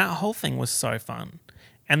whole thing was so fun.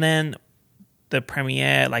 And then the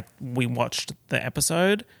premiere, like we watched the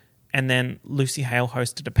episode and then Lucy Hale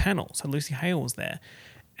hosted a panel. So Lucy Hale was there.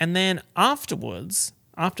 And then afterwards,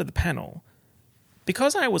 after the panel,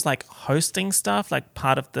 because I was like hosting stuff, like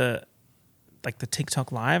part of the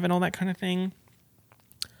TikTok live and all that kind of thing,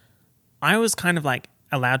 I was kind of like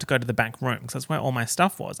allowed to go to the back room because that's where all my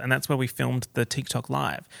stuff was. And that's where we filmed the TikTok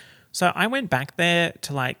live. So I went back there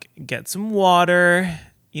to like get some water,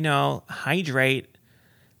 hydrate.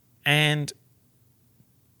 And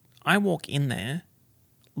I walk in there.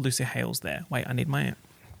 Lucy Hale's there. Wait, I need my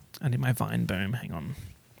Vine boom. Hang on.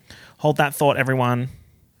 Hold that thought, everyone.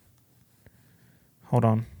 Hold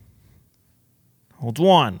on. Hold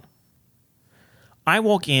on. I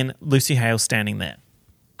walk in, Lucy Hale's standing there.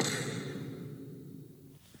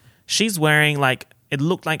 She's wearing it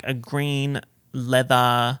looked like a green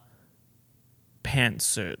leather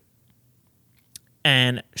pantsuit.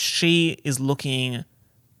 And she is looking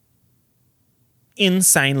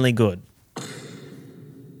insanely good.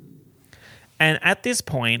 And at this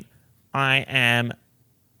point, I am,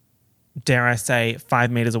 dare I say,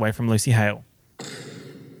 5 meters away from Lucy Hale.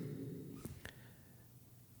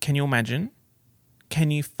 Can you imagine?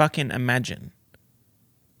 Can you fucking imagine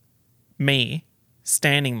me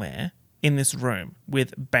standing there in this room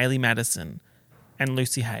with Bailey Madison and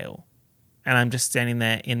Lucy Hale, and I'm just standing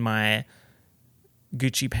there in my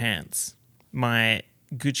Gucci pants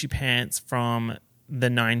from the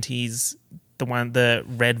 90s, the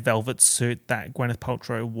red velvet suit that Gwyneth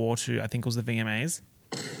Paltrow wore to, I think it was the VMAs.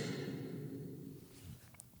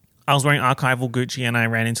 I was wearing archival Gucci and I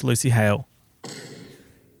ran into Lucy Hale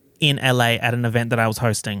in LA at an event that I was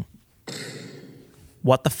hosting.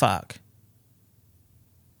 What the fuck?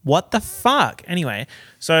 What the fuck? Anyway,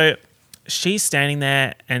 so she's standing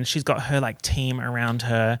there and she's got her team around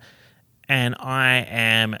her, and I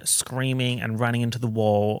am screaming and running into the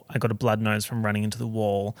wall. I got a blood nose from running into the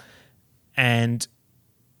wall. And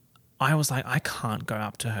I was like, I can't go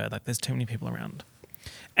up to her. There's too many people around.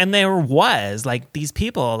 And there was these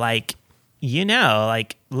people,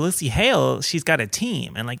 Lucy Hale, she's got a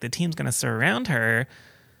team, and the team's going to surround her.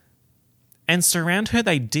 And surround her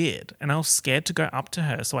they did. And I was scared to go up to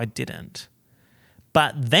her, so I didn't.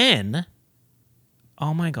 But then,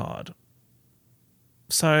 oh my God.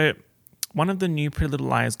 So one of the new Pretty Little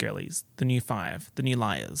Liars girlies, the new 5, the new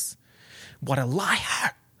liars. What a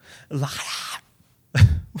liar. Liar.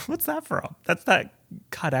 What's that from? That's that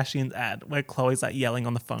Kardashians ad where Khloe's yelling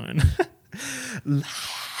on the phone. Liar.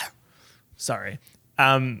 Sorry.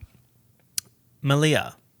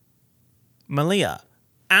 Malia.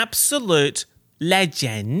 Absolute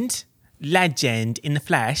legend in the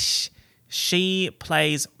flesh. She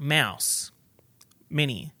plays Mouse.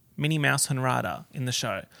 Minnie Mouse Honorata in the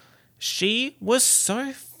show. She was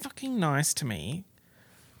so fucking nice to me.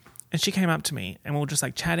 And she came up to me and we were just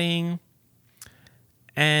chatting.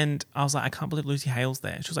 And I was like, I can't believe Lucy Hale's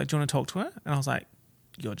there. She was like, do you want to talk to her? And I was like,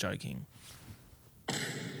 you're joking.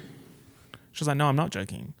 She was like, no, I'm not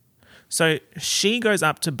joking. So she goes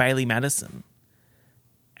up to Bailey Madison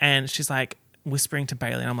and she's whispering to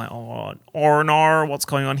Bailey. And I'm like, oh no, what's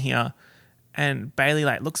going on here? And Bailey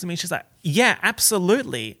looks at me. She's like, yeah,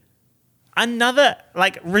 absolutely. Another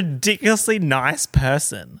ridiculously nice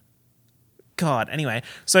person. God. Anyway,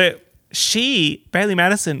 so Bailey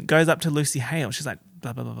Madison goes up to Lucy Hale. She's like,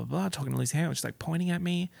 blah, blah, blah, blah, blah, talking to Lucy Hale. She's pointing at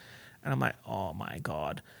me. And I'm like, oh my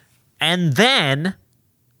God. And then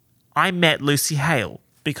I met Lucy Hale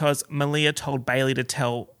because Malia told Bailey to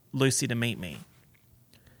tell Lucy to meet me.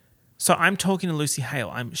 So I'm talking to Lucy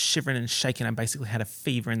Hale. I'm shivering and shaking. I basically had a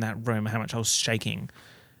fever in that room, how much I was shaking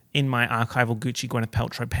in my archival Gucci Gwyneth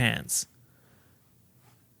Paltrow pants.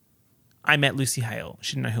 I met Lucy Hale.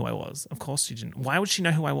 She didn't know who I was. Of course she didn't. Why would she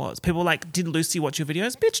know who I was? People were did Lucy watch your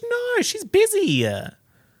videos? Bitch, no, she's busy.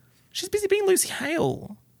 She's busy being Lucy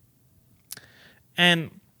Hale.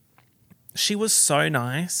 And she was so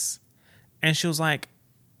nice. And she was like,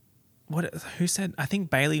 who said, I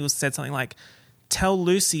think Bailey said something tell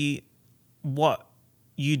Lucy what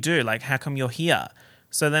you do. How come you're here?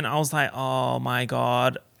 So then I was like, oh my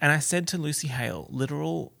God. And I said to Lucy Hale,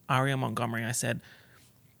 literal Aria Montgomery, I said,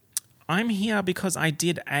 I'm here because I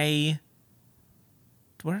did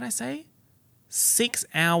what did I say?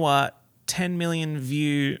 6-hour, 10 million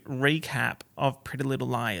view recap of Pretty Little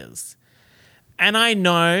Liars. And I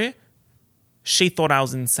know she thought I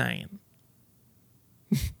was insane.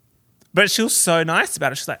 But she was so nice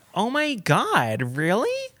about it. She's like, oh my God, really?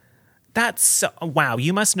 That's so, wow,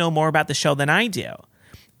 you must know more about the show than I do.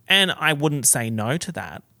 And I wouldn't say no to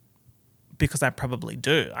that because I probably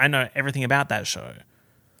do. I know everything about that show.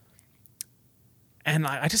 And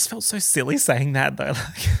I just felt so silly saying that though.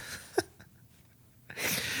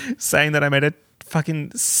 Saying that I made a fucking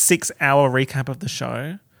 6-hour recap of the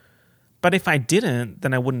show. But if I didn't,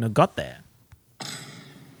 then I wouldn't have got there.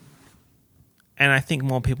 And I think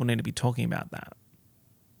more people need to be talking about that.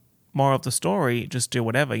 More of the story, just do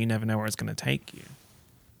whatever. You never know where it's going to take you.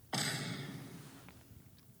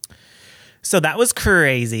 So that was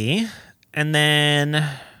crazy. And then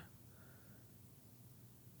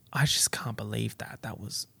I just can't believe that. That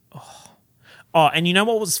was... Oh, and you know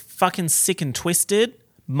what was fucking sick and twisted?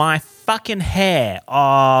 My fucking hair.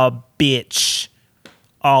 Oh, bitch.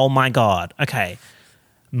 Oh, my God. Okay.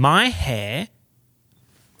 My hair,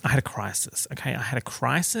 I had a crisis. Okay. I had a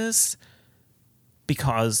crisis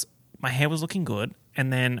because my hair was looking good.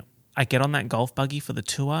 And then I get on that golf buggy for the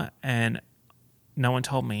tour and no one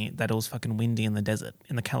told me that it was fucking windy in the desert,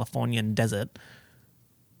 in the Californian desert.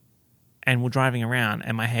 And we're driving around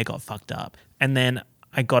and my hair got fucked up. And then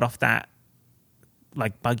I got off that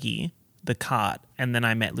like buggy, the cart, and then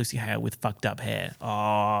I met Lucy Hale with fucked up hair.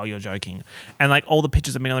 Oh, you're joking. And like all the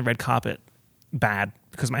pictures of me on the red carpet, bad,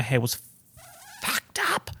 because my hair was fucked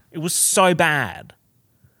up. It was so bad.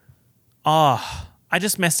 Oh, I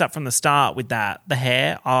just messed up from the start with that. The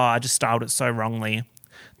hair, I just styled it so wrongly.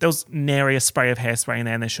 There was nary a spray of hairspray in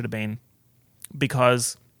there and there should have been,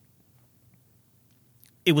 because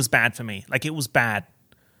it was bad for me. Like, it was bad.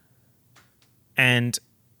 And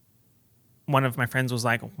one of my friends was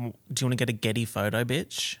like, do you want to get a Getty photo,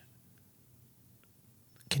 bitch?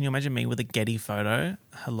 Can you imagine me with a Getty photo?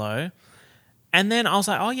 Hello? And then I was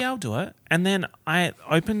like, oh, yeah, I'll do it. And then I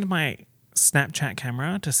opened my Snapchat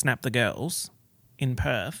camera to snap the girls in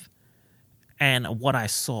Perth. And what I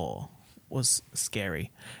saw was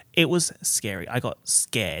scary. It was scary. I got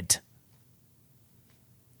scared.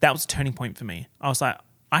 That was a turning point for me. I was like,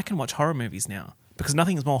 I can watch horror movies now, because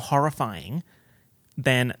nothing is more horrifying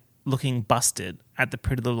than looking busted at the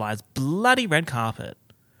Pretty Little Lies bloody red carpet.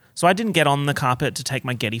 So I didn't get on the carpet to take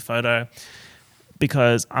my Getty photo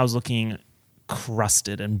because I was looking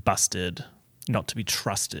crusted and busted, not to be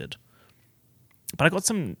trusted. But I got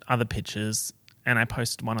some other pictures and I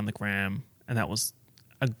posted one on the gram, and that was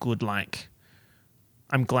a good, like,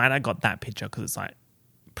 I'm glad I got that picture because it's like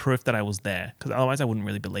proof that I was there, because otherwise I wouldn't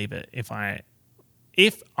really believe it. If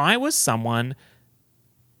I was someone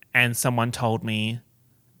and someone told me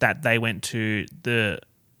that they went to the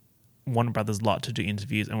Warner Brothers lot to do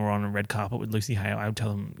interviews and were on a red carpet with Lucy Hale, I would tell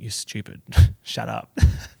them, you're stupid. Shut up.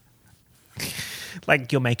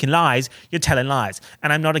 Like, you're making lies. You're telling lies.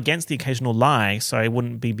 And I'm not against the occasional lie, so it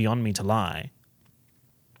wouldn't be beyond me to lie.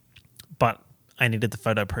 But I needed the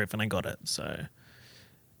photo proof and I got it. So,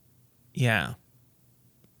 yeah.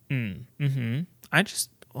 I just...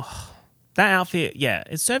 that outfit, yeah,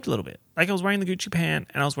 it served a little bit. Like, I was wearing the Gucci pant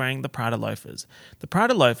and I was wearing the Prada loafers. The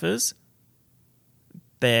Prada loafers,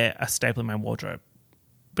 they're a staple in my wardrobe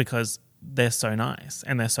because they're so nice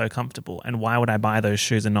and they're so comfortable. And why would I buy those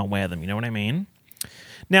shoes and not wear them? You know what I mean?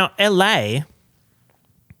 Now, LA,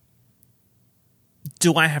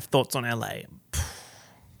 do I have thoughts on LA?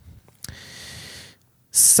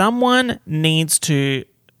 Someone needs to,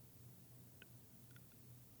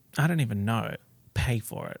 I don't even know, pay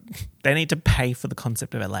for it. They need to pay for the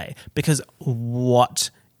concept of LA, because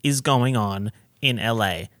what is going on in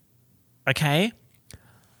LA? Okay?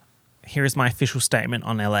 Here is my official statement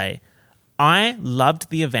on LA. I loved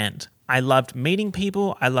the event. I loved meeting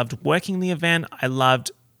people. I loved working the event. I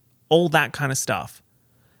loved all that kind of stuff.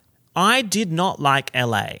 I did not like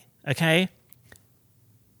LA, okay?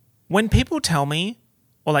 When people tell me,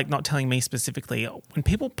 or like not telling me specifically, when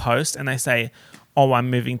people post and they say, oh, I'm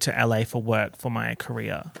moving to LA for work for my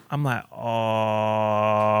career, I'm like,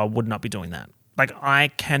 oh, would not be doing that. Like, I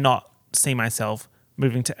cannot see myself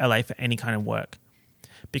moving to LA for any kind of work,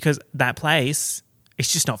 because that place,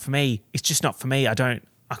 it's just not for me. It's just not for me. I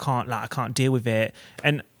can't deal with it.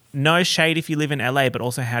 And no shade if you live in LA, but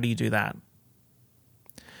also, how do you do that?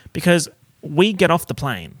 Because we get off the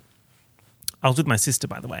plane. I was with my sister,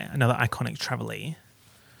 by the way, another iconic travelee.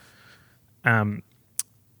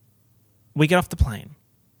 We get off the plane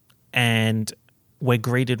and we're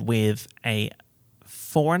greeted with a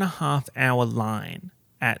 4.5 hour line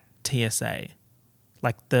at TSA,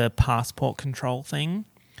 like the passport control thing.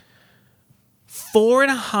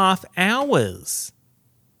 4.5 hours.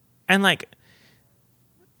 And like,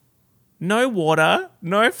 no water,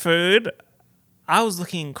 no food. I was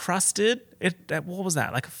looking crusted. What was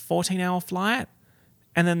that? Like a 14-hour flight?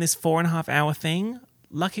 And then this 4.5 hour thing.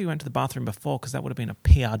 Lucky we went to the bathroom before, because that would have been a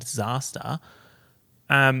PR disaster.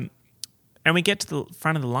 And we get to the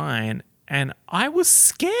front of the line and I was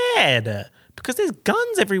scared because there's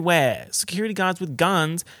guns everywhere. Security guards with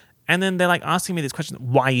guns. And then they're like asking me this question,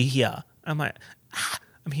 why are you here? I'm like,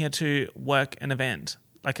 I'm here to work an event.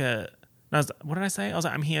 What did I say? I was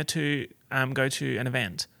like, I'm here to go to an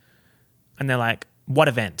event. And they're like, what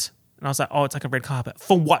event? And I was like, oh, it's like a red carpet.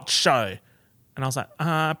 For what show? And I was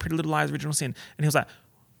like, Pretty Little Lies, Original Sin. And he was like,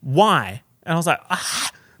 why? And I was like,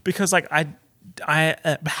 because like I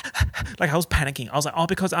was panicking. I was like, oh,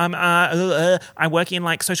 because I work in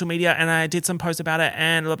like social media and I did some posts about it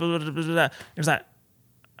and blah, blah, blah, blah, blah. It was like,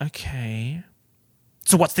 okay.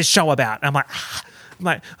 So what's this show about? And I'm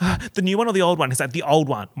like, the new one or the old one? He's like, the old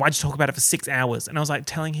one. Why'd you talk about it for 6 hours? And I was like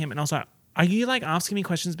telling him, and I was like, are you like asking me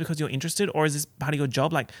questions because you're interested, or is this part of your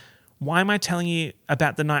job? Like, why am I telling you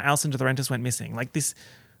about the night Alison DeLaurentis went missing? Like this.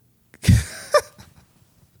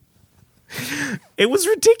 It was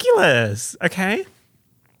ridiculous. Okay.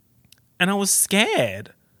 And I was scared.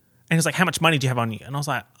 And he was like, how much money do you have on you? And I was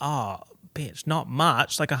like, oh, bitch, not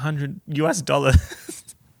much, like $100.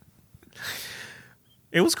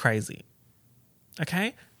 It was crazy.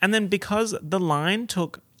 Okay. And then because the line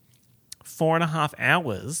took 4.5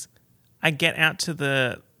 hours, I get out to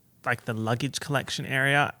the luggage collection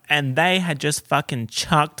area and they had just fucking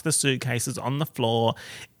chucked the suitcases on the floor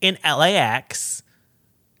in LAX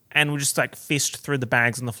and we just like fished through the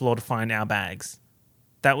bags on the floor to find our bags.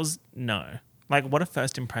 That was no. Like, what a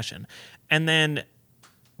first impression. And then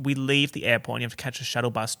we leave the airport and you have to catch a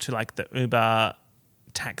shuttle bus to like the Uber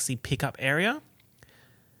taxi pickup area.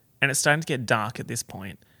 And it's starting to get dark at this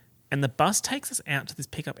point. And the bus takes us out to this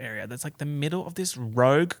pickup area that's like the middle of this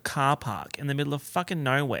rogue car park in the middle of fucking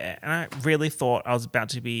nowhere. And I really thought I was about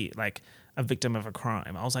to be like a victim of a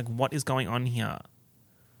crime. I was like, what is going on here?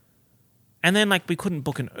 And then like we couldn't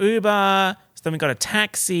book an Uber. So then we got a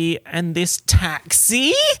taxi. And this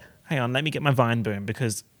taxi... Hang on, let me get my Vine boom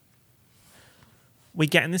because we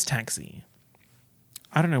get in this taxi.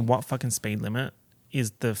 I don't know what fucking speed limit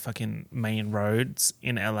is the fucking main roads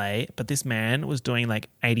in LA, but this man was doing like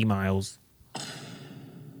 80 miles.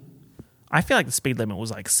 I feel like the speed limit was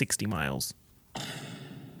like 60 miles.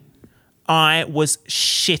 I was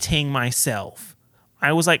shitting myself.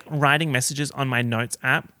 I was like writing messages on my notes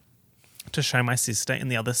app to show my sister in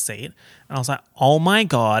the other seat. And I was like, oh my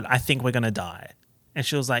God, I think we're going to die. And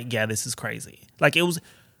she was like, yeah, this is crazy. Like it was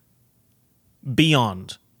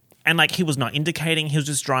beyond. And like he was not indicating, he was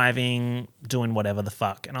just driving, doing whatever the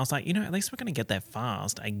fuck. And I was like, at least we're going to get there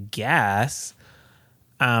fast, I guess.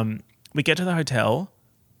 We get to the hotel.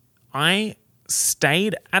 I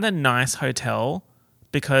stayed at a nice hotel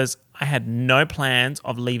because I had no plans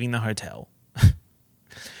of leaving the hotel.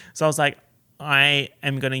 So I was like, I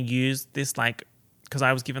am going to use this because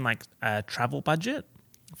I was given like a travel budget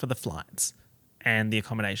for the flights and the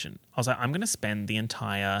accommodation. I was like, I'm going to spend the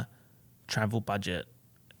entire travel budget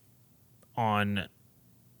on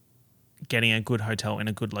getting a good hotel in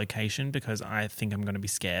a good location because I think I'm going to be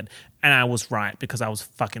scared. And I was right because I was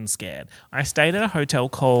fucking scared. I stayed at a hotel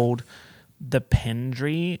called the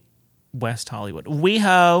Pendry, West Hollywood.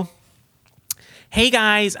 WeHo. Hey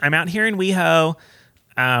guys, I'm out here in WeHo.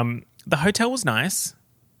 The hotel was nice.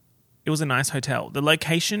 It was a nice hotel. The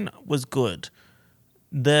location was good.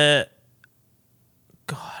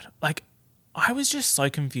 I was just so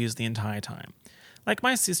confused the entire time. Like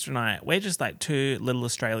my sister and I, we're just like two little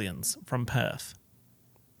Australians from Perth.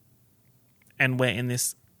 And we're in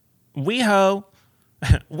this WeHo.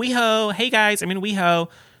 WeHo. Hey guys, I'm in WeHo.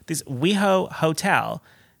 This WeHo hotel.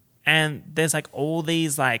 And there's like all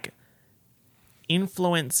these like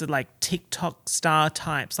influencer, like TikTok star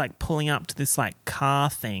types like pulling up to this like car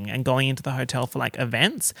thing and going into the hotel for like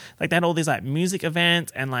events. Like they had all these like music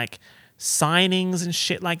events and like signings and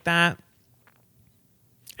shit like that.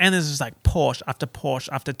 And there's just like Porsche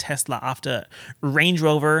after Tesla after Range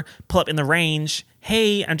Rover, pull up in the range.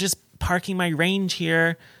 Hey, I'm just parking my Range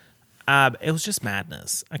here. It was just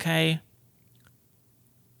madness, okay?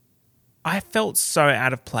 I felt so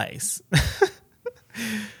out of place.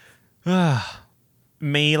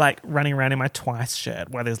 Me like running around in my Twice shirt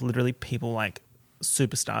while there's literally people like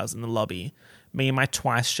superstars in the lobby. Me in my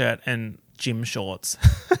Twice shirt and gym shorts.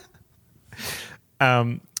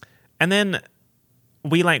 And then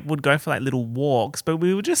we like would go for like little walks, but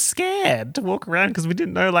we were just scared to walk around because we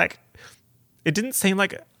didn't know, like, it didn't seem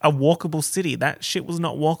like a walkable city. That shit was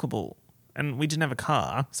not walkable. And we didn't have a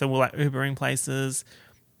car. So we're like Ubering places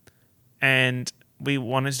and we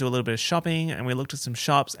wanted to do a little bit of shopping and we looked at some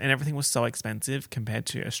shops and everything was so expensive compared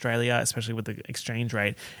to Australia, especially with the exchange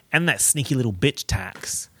rate and that sneaky little bitch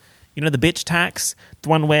tax. You know, the bitch tax, the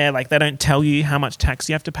one where like they don't tell you how much tax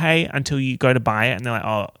you have to pay until you go to buy it and they're like,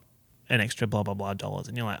 oh, an extra blah, blah, blah dollars.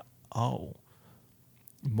 And you're like, oh,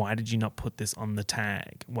 why did you not put this on the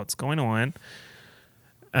tag? What's going on?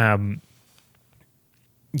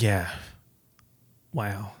 Yeah.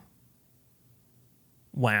 Wow.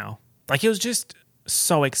 Like it was just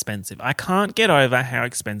so expensive. I can't get over how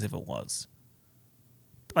expensive it was.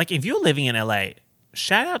 like if you're living in LA,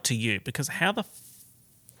 shout out to you, because how the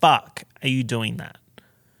fuck are you doing that?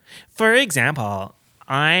 For example,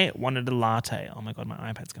 I wanted a latte. Oh my God, my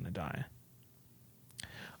iPad's going to die.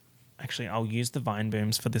 Actually, I'll use the Vine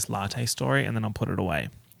Booms for this latte story and then I'll put it away.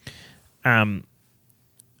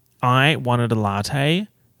 I wanted a latte,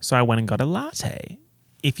 so I went and got a latte.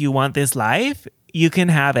 If you want this life, you can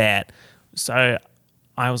have it. So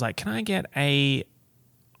I was like, can I get a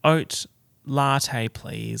oat latte,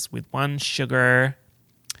 please, with 1 sugar?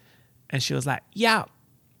 And she was like, yeah.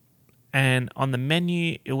 And on the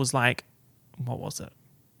menu, it was like, what was it?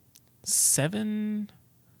 $7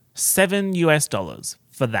 US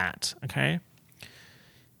for that, okay?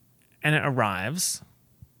 And it arrives,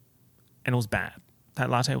 and it was bad. That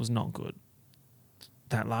latte was not good.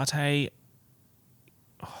 That latte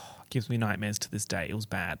gives me nightmares to this day. It was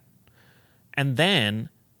bad. And then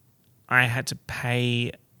I had to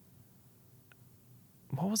pay,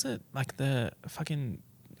 what was it? Like the fucking,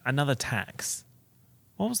 another tax.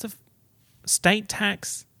 What was the state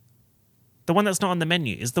tax? The one that's not on the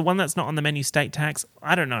menu. Is the one that's not on the menu state tax?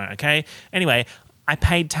 I don't know, okay? Anyway, I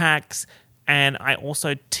paid tax and I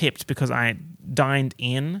also tipped because I dined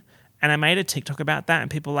in, and I made a TikTok about that, and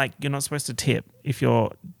people were like, you're not supposed to tip if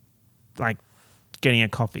you're like getting a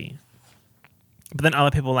coffee. But then other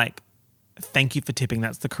people were like, thank you for tipping,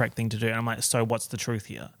 that's the correct thing to do. And I'm like, so what's the truth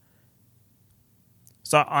here?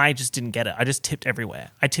 So I just didn't get it. I just tipped everywhere.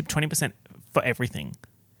 I tipped 20% for everything.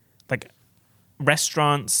 Like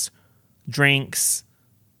restaurants, drinks,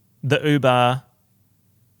 the Uber,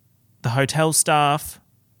 the hotel staff.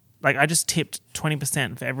 Like I just tipped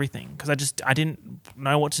 20% for everything because I didn't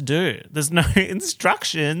know what to do. There's no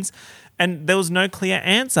instructions and there was no clear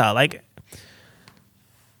answer. Like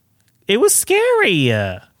it was scary.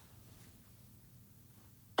 It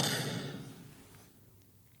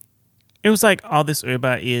was like, oh, this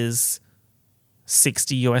Uber is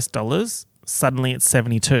 $60 US. Suddenly it's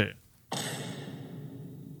 72.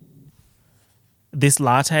 This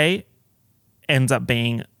latte ends up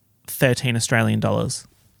being 13 Australian dollars.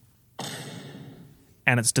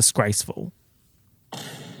 And it's disgraceful.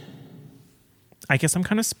 I guess I'm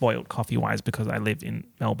kind of spoiled coffee-wise because I live in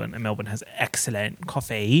Melbourne and Melbourne has excellent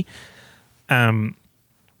coffee. I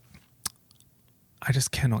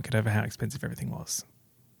just cannot get over how expensive everything was.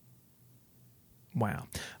 Wow.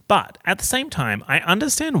 But at the same time, I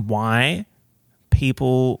understand why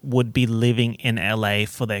people would be living in LA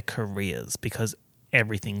for their careers because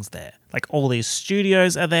everything's there. Like all these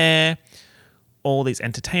studios are there, all these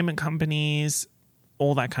entertainment companies,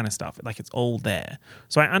 all that kind of stuff. Like it's all there.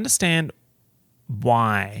 So I understand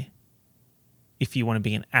why, if you want to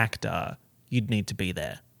be an actor, you'd need to be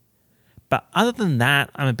there. But other than that,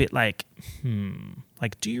 I'm a bit like,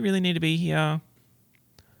 like, do you really need to be here?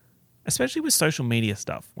 Especially with social media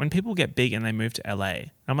stuff. When people get big and they move to LA,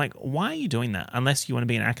 I'm like, why are you doing that unless you want to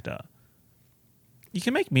be an actor? You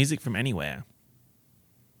can make music from anywhere.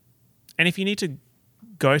 And if you need to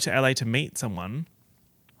go to LA to meet someone,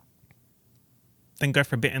 then go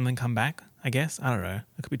for a bit and then come back, I guess. I don't know.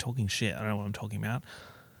 I could be talking shit. I don't know what I'm talking about.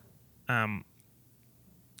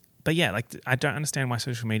 But yeah, like I don't understand why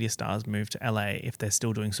social media stars move to LA if they're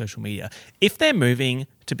still doing social media. If they're moving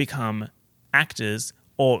to become actors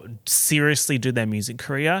or seriously do their music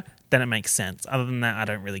career, then it makes sense. Other than that, I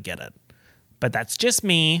don't really get it. But that's just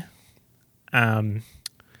me. I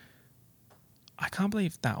can't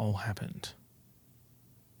believe that all happened.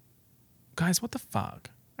 Guys, what the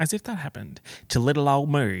fuck? As if that happened to little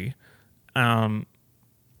old me. So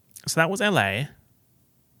that was LA.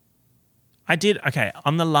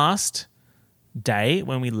 On the last day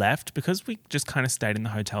when we left, because we just kind of stayed in the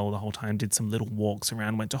hotel the whole time, did some little walks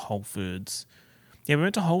around, went to Whole Foods. Yeah, we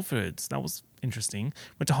went to Whole Foods. That was interesting.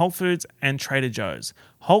 Went to Whole Foods and Trader Joe's.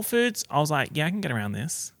 Whole Foods, I was like, yeah, I can get around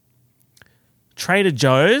this. Trader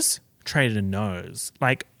Joe's, Trader knows.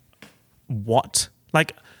 Like, what?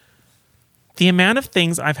 Like, the amount of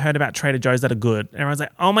things I've heard about Trader Joe's that are good. And everyone's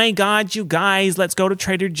like, oh my God, you guys, let's go to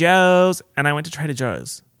Trader Joe's. And I went to Trader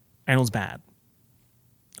Joe's and it was bad.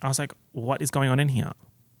 I was like, what is going on in here?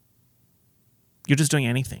 You're just doing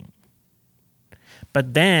anything.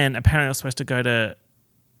 But then apparently I was supposed to go to,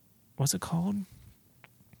 what's it called?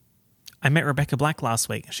 I met Rebecca Black last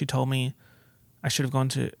week. She told me I should have gone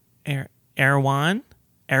to Erewhon.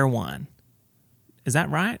 Erewhon. Is that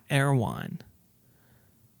right? Erewhon.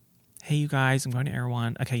 Hey, you guys, I'm going to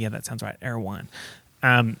Erewhon. Okay, yeah, that sounds right. Erewhon.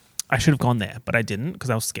 I should have gone there, but I didn't because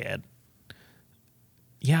I was scared.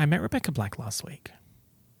 Yeah, I met Rebecca Black last week.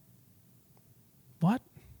 What?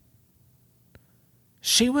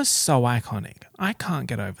 She was so iconic. I can't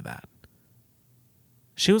get over that.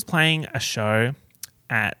 She was playing a show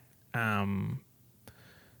at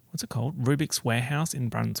what's it called? Rubik's Warehouse in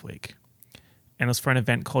Brunswick. And it was for an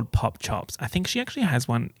event called Pop Chops. I think she actually has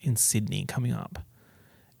one in Sydney coming up.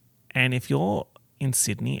 And if you're in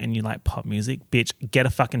Sydney and you like pop music, bitch, get a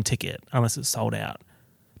fucking ticket unless it's sold out.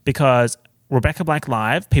 Because Rebecca Black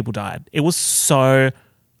live, people died. It was so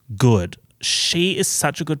good. She is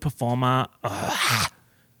such a good performer. Ugh.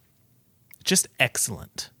 Just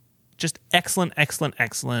excellent. Just excellent, excellent,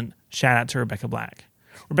 excellent. Shout out to Rebecca Black.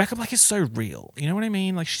 Rebecca Black is so real. You know what I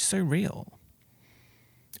mean? Like, she's so real.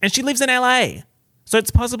 And she lives in LA. So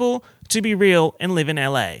it's possible to be real and live in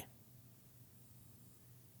LA.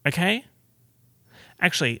 Okay?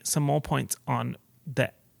 Actually, some more points on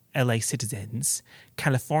the LA citizens,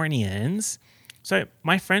 Californians. So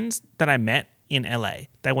my friends that I met in LA,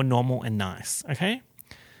 they were normal and nice, okay?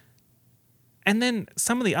 And then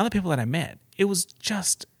some of the other people that I met, it was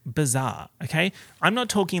just bizarre, okay? I'm not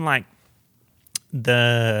talking like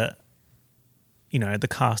the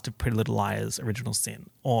cast of Pretty Little Liars Original Sin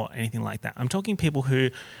or anything like that. I'm talking people who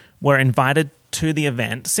were invited to the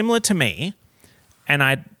event, similar to me, and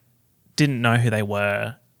I didn't know who they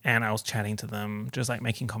were, and I was chatting to them, just like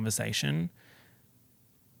making conversation.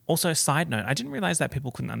 Also, side note, I didn't realize that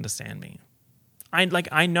people couldn't understand me. I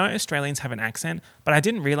know Australians have an accent, but I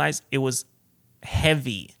didn't realize it was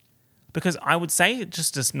heavy, because I would say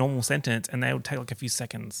just this normal sentence and they would take like a few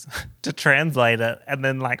seconds to translate it and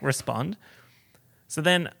then like respond. So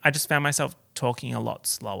then I just found myself talking a lot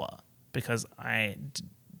slower because I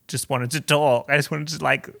just wanted to talk. I just wanted to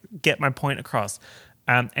like get my point across.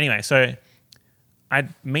 Anyway, so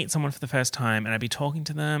I'd meet someone for the first time and I'd be talking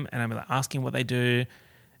to them and I'd be like asking what they do.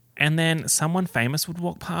 And then someone famous would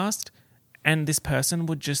walk past and this person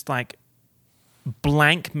would just like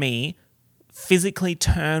blank me, physically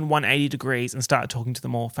turn 180 degrees and start talking to the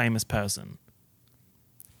more famous person.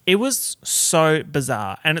 It was so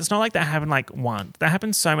bizarre. And it's not like that happened like once. That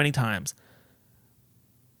happened so many times.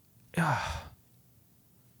 Ugh.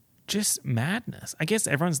 Just madness. I guess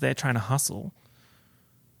everyone's there trying to hustle.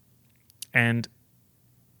 And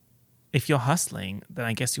if you're hustling, then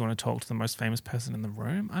I guess you want to talk to the most famous person in the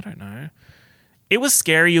room. I don't know. It was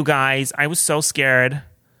scary, you guys. I was so scared.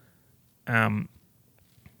 But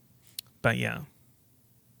yeah.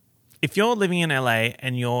 If you're living in LA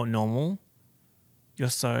and you're normal, you're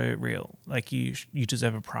so real. Like you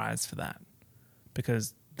deserve a prize for that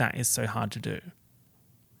because that is so hard to do.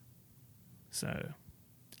 So,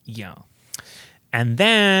 yeah. And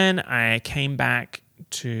then I came back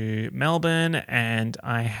to Melbourne and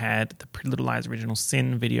I had the Pretty Little Liars Original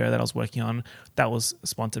Sin video that I was working on that was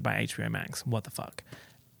sponsored by HBO Max. What the fuck?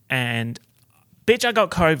 And bitch, I got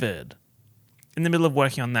COVID in the middle of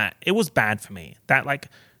working on that. It was bad for me. That like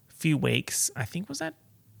few weeks, I think was that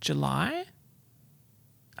July?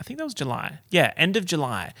 I think that was July. Yeah, end of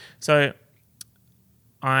July. So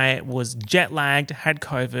I was jet lagged, had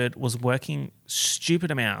COVID, was working stupid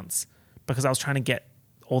amounts because I was trying to get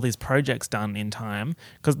all these projects done in time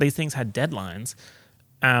because these things had deadlines.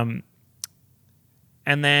 And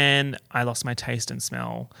then I lost my taste and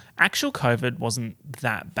smell. Actual COVID wasn't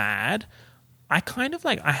that bad. I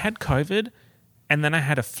had COVID and then I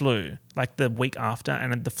had a flu like the week after,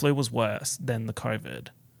 and the flu was worse than the COVID.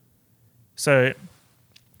 So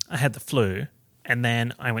I had the flu and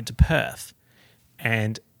then I went to Perth,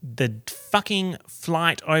 and the fucking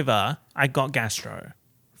flight over, I got gastro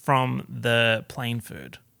from the plain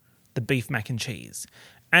food, the beef mac and cheese.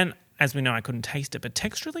 And as we know, I couldn't taste it, but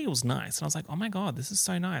texturally it was nice. And I was like, oh my God, this is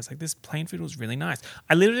so nice. Like this plain food was really nice.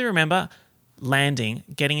 I literally remember landing,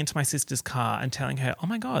 getting into my sister's car and telling her, oh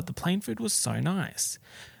my God, the plain food was so nice.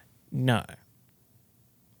 No.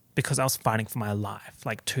 Because I was fighting for my life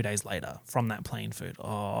like 2 days later from that plain food.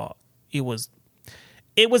 Oh, it was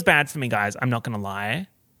bad for me, guys. I'm not going to lie.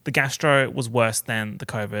 The gastro was worse than the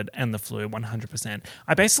COVID and the flu, 100%.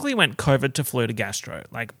 I basically went COVID to flu to gastro,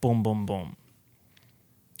 like boom, boom, boom.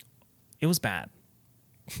 It was bad.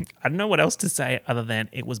 I don't know what else to say other than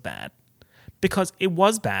it was bad. Because it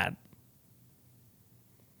was bad.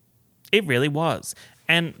 It really was.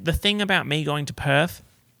 And the thing about me going to Perth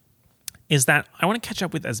is that I want to catch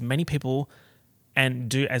up with as many people and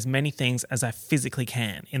do as many things as I physically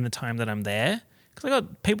can in the time that I'm there, because I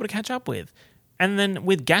got people to catch up with. And then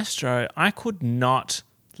with gastro, I could not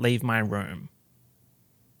leave my room.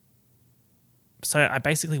 So I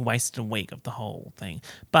basically wasted a week of the whole thing.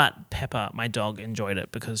 But Pepper, my dog, enjoyed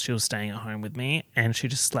it because she was staying at home with me and she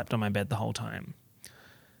just slept on my bed the whole time.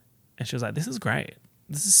 And she was like, this is great.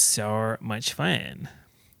 This is so much fun.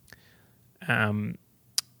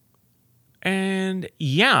 And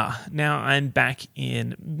yeah, now I'm back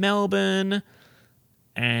in Melbourne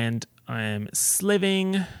and I'm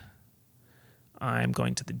sliving. I'm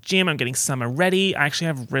going to the gym. I'm getting summer ready. I actually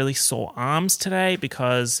have really sore arms today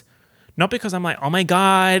not because I'm like, oh my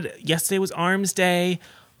God, yesterday was arms day.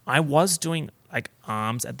 I was doing like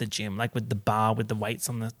arms at the gym, like with the bar with the weights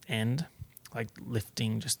on the end, like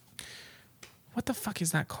lifting what the fuck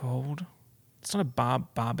is that called? It's not a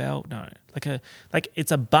barbell. No,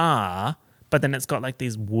 it's a bar, but then it's got like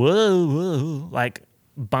these like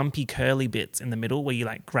bumpy curly bits in the middle where you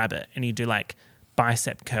like grab it and you do like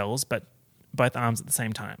bicep curls, but both arms at the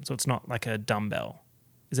same time. So it's not like a dumbbell.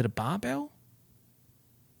 Is it a barbell?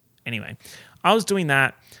 Anyway, I was doing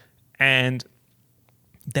that and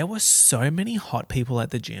there were so many hot people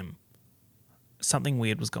at the gym. Something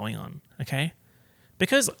weird was going on, okay?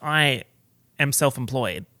 Because I am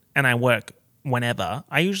self-employed and I work whenever,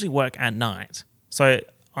 I usually work at night. So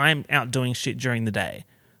I'm out doing shit during the day.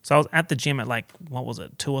 So I was at the gym at like,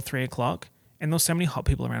 2 or 3 o'clock? And there were so many hot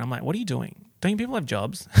people around. I'm like, what are you doing? Don't people have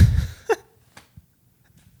jobs?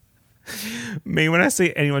 Me, when I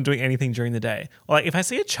see anyone doing anything during the day, or like if I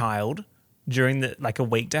see a child during a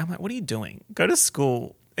weekday, I'm like, what are you doing? Go to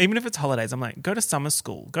school. Even if it's holidays, I'm like, go to summer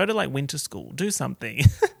school, go to like winter school, do something.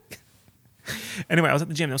 Anyway, I was at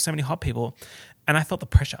the gym. There were so many hot people and I felt the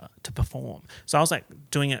pressure to perform. So I was like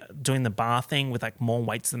doing the bar thing with like more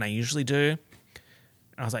weights than I usually do.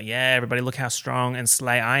 I was like, yeah, everybody look how strong and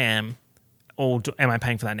slay I am. Or am I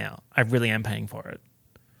paying for that now? I really am paying for it.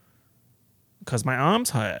 Because my arms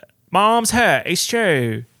hurt. My arms hurt. It's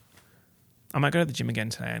true. I might go to the gym again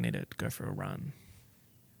today. I need to go for a run.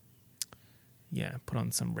 Yeah, put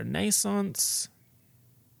on some Renaissance.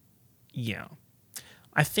 Yeah.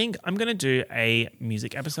 I think I'm going to do another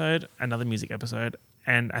music episode,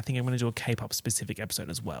 and I think I'm going to do a K-pop specific episode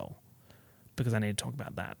as well because I need to talk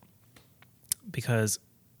about that. Because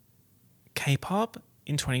K-pop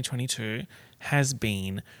in 2022 has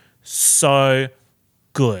been so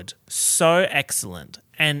good, so excellent,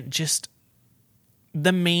 and just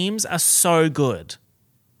the memes are so good.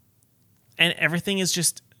 And everything is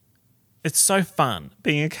just, it's so fun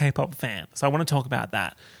being a K-pop fan. So I want to talk about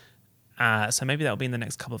that. So maybe that'll be in the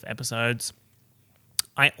next couple of episodes.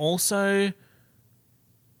 I also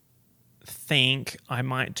think I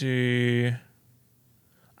might I'm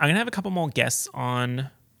going to have a couple more guests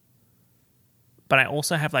on, but I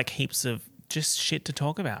also have like heaps of just shit to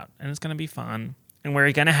talk about, and it's going to be fun, and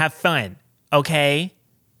we're going to have fun, okay?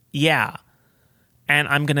 Yeah. And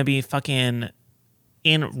I'm going to be fucking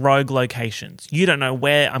in rogue locations. You don't know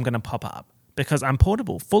where I'm going to pop up because I'm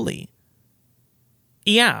portable fully.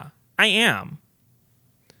 Yeah, I am.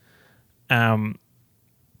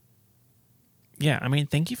 Yeah, I mean,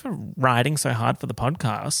 thank you for riding so hard for the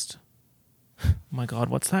podcast. Oh my God,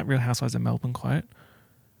 what's that Real Housewives of Melbourne quote?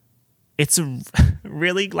 It's a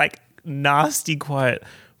really like nasty quote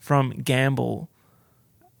from Gamble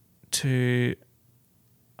to,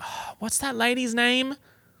 what's that lady's name?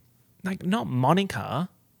 Like not Monica.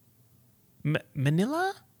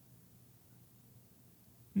 Manila?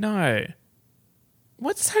 No.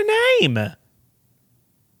 What's her name?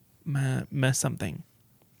 Something.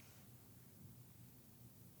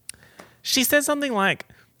 She says something like,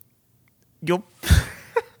 your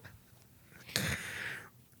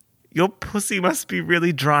pussy must be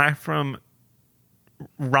really dry from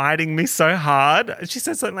riding me so hard. She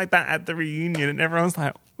said something like that at the reunion and everyone's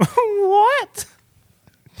like, what?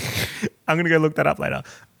 I'm going to go look that up later.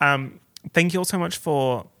 Thank you all so much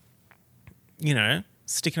for,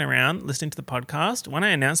 sticking around, listening to the podcast. When I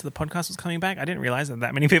announced that the podcast was coming back, I didn't realize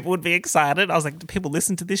that many people would be excited. I was like, do people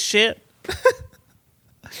listen to this shit?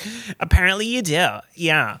 Apparently you do.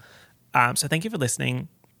 Yeah. So thank you for listening.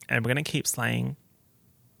 And we're going to keep slaying.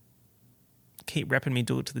 Keep repping me,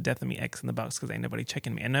 do it to the death of me, X in the box, because ain't nobody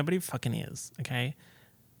checking me. And nobody fucking is, okay?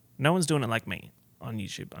 No one's doing it like me on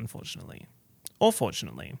YouTube, unfortunately. Or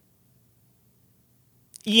fortunately.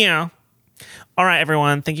 Yeah. All right,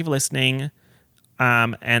 everyone. Thank you for listening.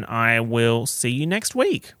 And I will see you next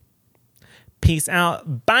week. Peace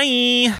out. Bye.